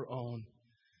on your own.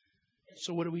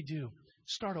 So what do?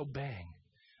 Start obeying.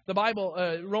 The Bible,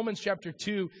 Romans chapter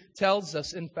 2 tells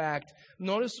us, in fact,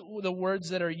 notice the words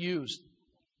that are used.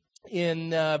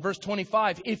 In verse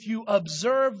 25, if you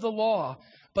observe the law.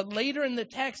 But later in the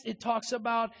text, it talks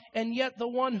about, and yet the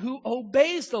one who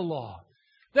obeys the law.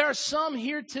 There are some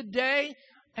here today,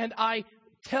 and I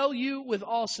tell you with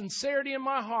all sincerity in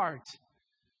my heart,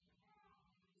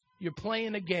 you're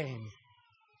playing a game.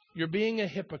 You're being a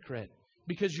hypocrite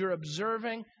because you're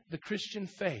observing the Christian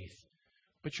faith,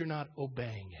 but you're not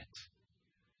obeying it.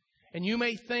 And you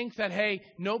may think that, hey,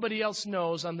 nobody else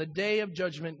knows. On the day of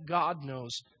judgment, God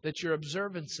knows that your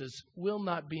observances will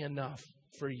not be enough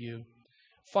for you.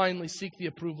 Finally, seek the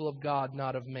approval of God,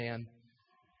 not of man.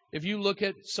 If you look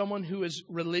at someone who is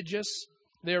religious,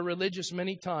 they're religious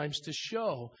many times to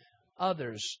show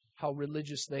others how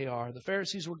religious they are. The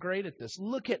Pharisees were great at this.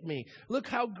 Look at me. Look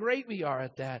how great we are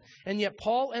at that. And yet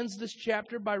Paul ends this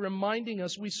chapter by reminding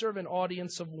us we serve an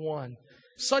audience of one.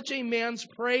 Such a man's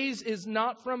praise is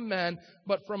not from men,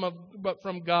 but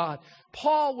from God.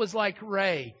 Paul was like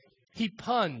Ray. He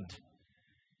punned.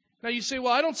 Now you say,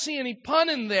 well, I don't see any pun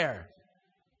in there.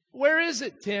 Where is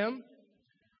it, Tim?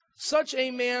 Such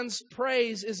a man's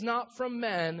praise is not from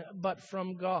men, but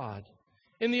from God.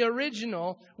 In the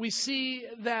original, we see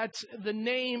that the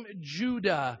name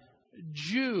Judah,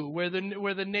 Jew, where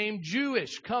the name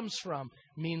Jewish comes from,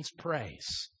 means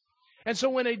praise. And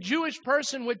so when a Jewish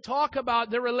person would talk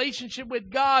about their relationship with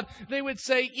God, they would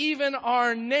say, even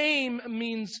our name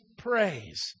means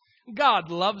praise.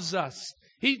 God loves us.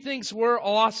 He thinks we're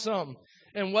awesome.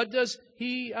 And what does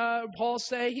Paul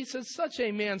say? He says, such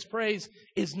a man's praise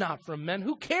is not from men.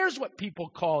 Who cares what people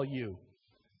call you?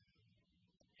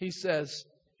 He says,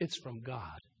 it's from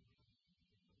God.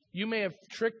 You may have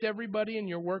tricked everybody in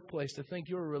your workplace to think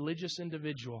you're a religious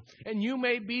individual. And you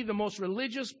may be the most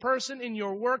religious person in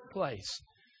your workplace.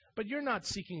 But you're not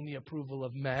seeking the approval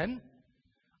of men.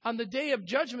 On the day of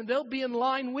judgment, they'll be in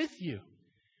line with you.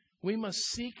 We must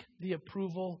seek the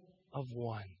approval of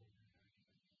one.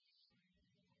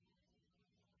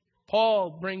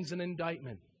 Paul brings an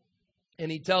indictment. And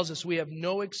he tells us we have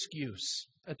no excuse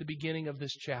at the beginning of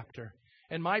this chapter.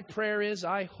 And my prayer is,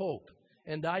 I hope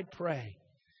and I pray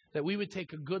that we would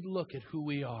take a good look at who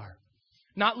we are.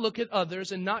 Not look at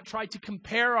others and not try to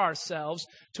compare ourselves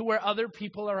to where other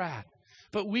people are at.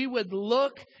 But we would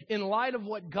look in light of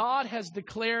what God has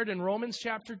declared in Romans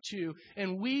chapter 2,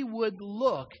 and we would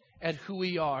look at who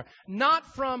we are. Not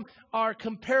from our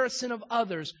comparison of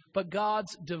others, but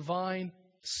God's divine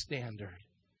standard.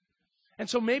 And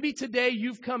so maybe today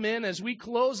you've come in as we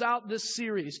close out this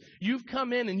series. You've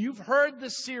come in and you've heard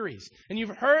this series and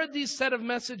you've heard these set of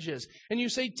messages. And you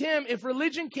say, Tim, if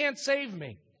religion can't save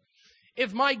me,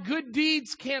 if my good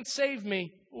deeds can't save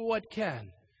me, what can?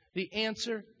 The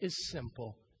answer is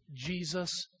simple.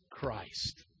 Jesus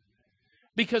Christ.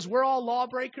 Because we're all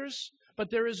lawbreakers,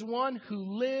 but there is one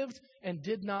who lived and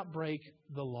did not break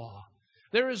the law.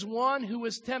 There is one who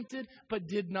was tempted but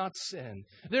did not sin.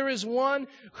 There is one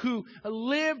who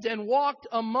lived and walked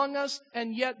among us,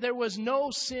 and yet there was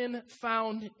no sin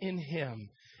found in him.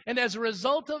 And as a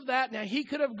result of that, now he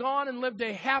could have gone and lived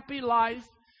a happy life,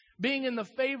 being in the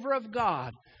favor of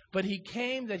God, but he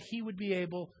came that he would be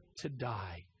able to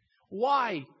die.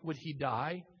 Why would he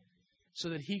die? So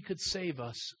that he could save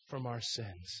us from our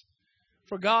sins.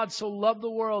 For God so loved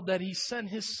the world that he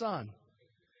sent his Son,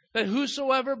 that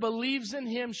whosoever believes in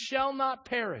him shall not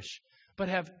perish, but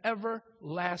have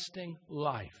everlasting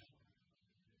life.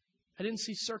 I didn't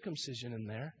see circumcision in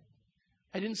there.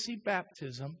 I didn't see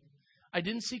baptism. I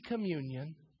didn't see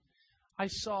communion. I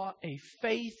saw a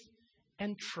faith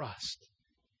and trust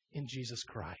in Jesus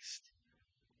Christ.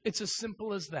 It's as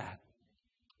simple as that.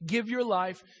 Give your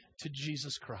life to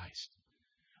Jesus Christ.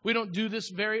 We don't do this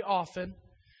very often.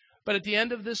 But at the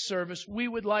end of this service, we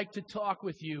would like to talk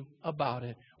with you about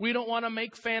it. We don't want to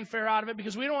make fanfare out of it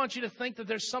because we don't want you to think that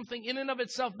there's something in and of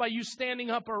itself by you standing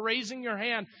up or raising your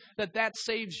hand that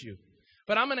saves you.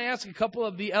 But I'm going to ask a couple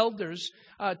of the elders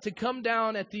to come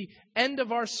down at the end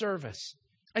of our service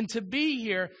and to be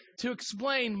here to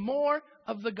explain more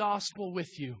of the gospel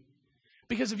with you.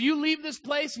 Because if you leave this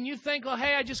place and you think, oh,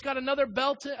 hey, I just got another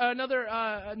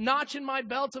notch in my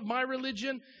belt of my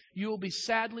religion, you will be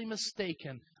sadly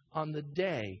mistaken on the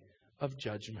day of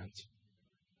judgment.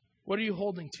 What are you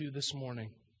holding to this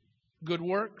morning? Good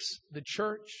works, the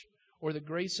church, or the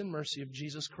grace and mercy of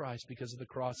Jesus Christ because of the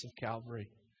cross of Calvary?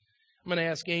 I'm going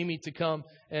to ask Amy to come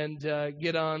and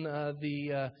get on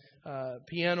the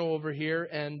piano over here,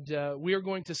 and we are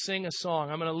going to sing a song.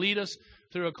 I'm going to lead us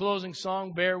through a closing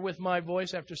song. Bear with my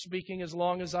voice after speaking as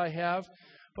long as I have.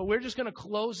 But we're just going to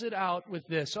close it out with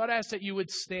this. So I'd ask that you would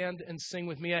stand and sing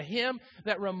with me a hymn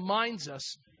that reminds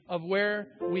us of where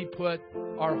we put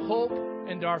our hope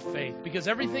and our faith, because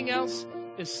everything else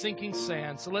is sinking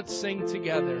sand. So let's sing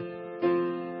together.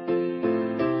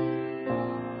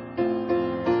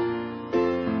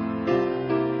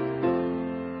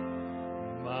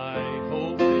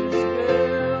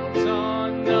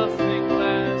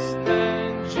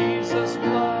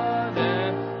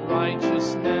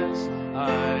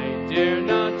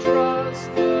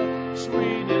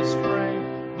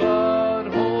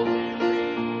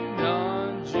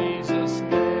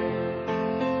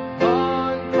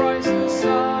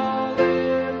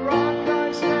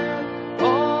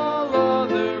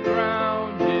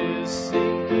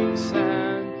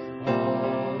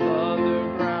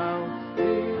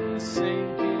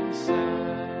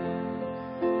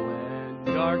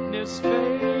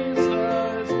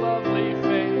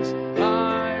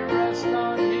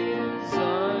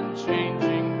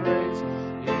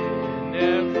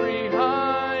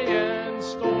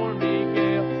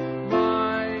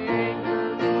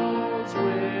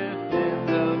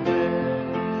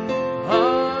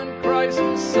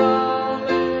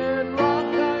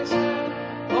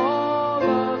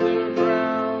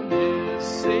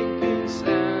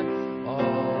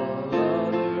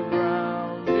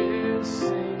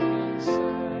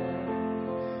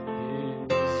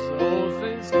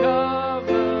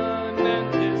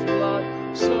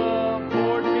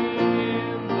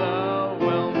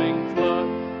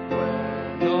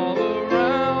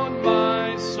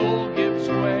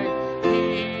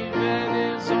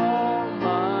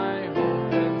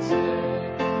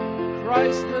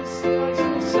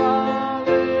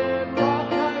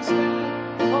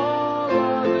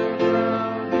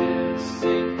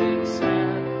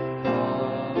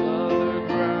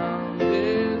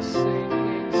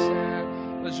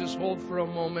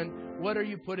 What are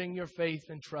you putting your faith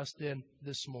and trust in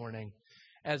this morning?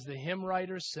 As the hymn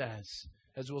writer says,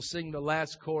 as we'll sing the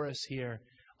last chorus here,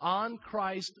 on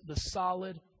Christ the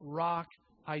solid rock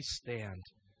I stand.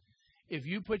 If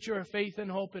you put your faith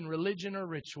and hope in religion or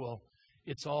ritual,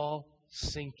 it's all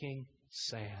sinking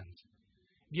sand.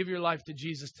 Give your life to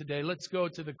Jesus today. Let's go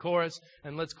to the chorus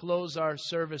and let's close our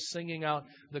service singing out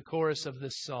the chorus of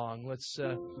this song. Let's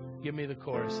give me the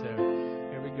chorus there.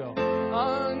 Here we go.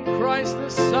 On Christ the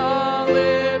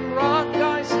solid rock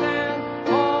I stand.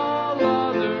 All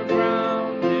other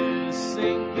ground is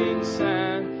sinking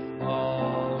sand.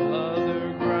 All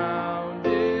other ground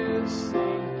is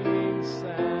sinking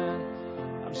sand.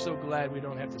 I'm so glad we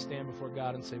don't have to stand before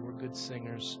God and say we're good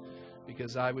singers,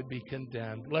 because I would be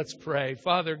condemned. Let's pray.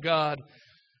 Father God,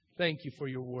 thank you for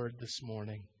your word this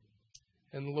morning.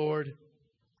 And Lord,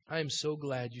 I am so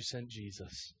glad you sent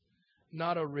Jesus.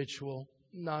 Not a ritual,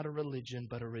 not a religion,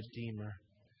 but a Redeemer.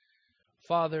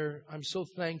 Father, I'm so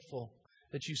thankful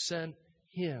that you sent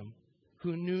him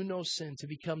who knew no sin to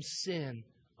become sin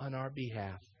on our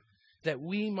behalf, that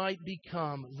we might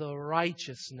become the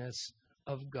righteousness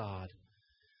of God.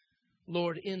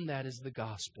 Lord, in that is the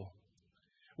gospel.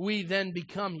 We then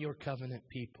become your covenant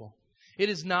people. It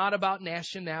is not about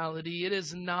nationality. It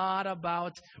is not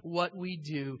about what we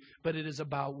do, but it is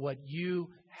about what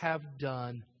you have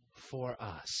done for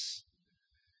us.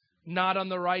 Not on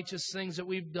the righteous things that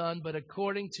we've done, but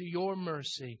according to your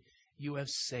mercy, you have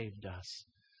saved us.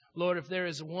 Lord, if there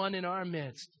is one in our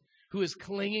midst who is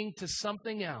clinging to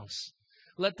something else,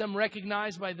 let them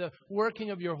recognize by the working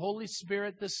of your Holy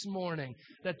Spirit this morning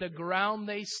that the ground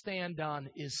they stand on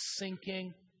is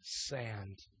sinking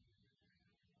sand.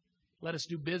 Let us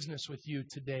do business with you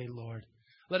today, Lord.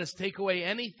 Let us take away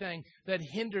anything that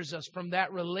hinders us from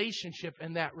that relationship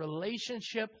and that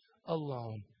relationship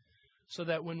alone, so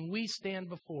that when we stand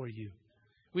before you,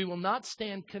 we will not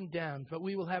stand condemned, but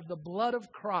we will have the blood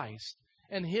of Christ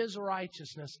and his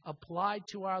righteousness applied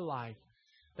to our life,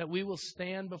 that we will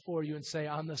stand before you and say,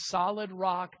 on the solid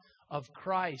rock of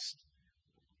Christ,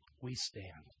 we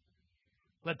stand.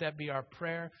 Let that be our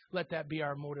prayer. Let that be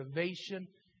our motivation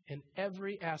in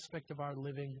every aspect of our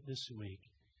living this week,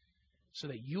 so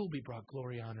that you'll be brought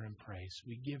glory, honor, and praise.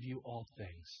 We give you all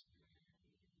things.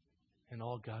 And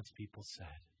all God's people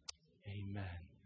said. Amen.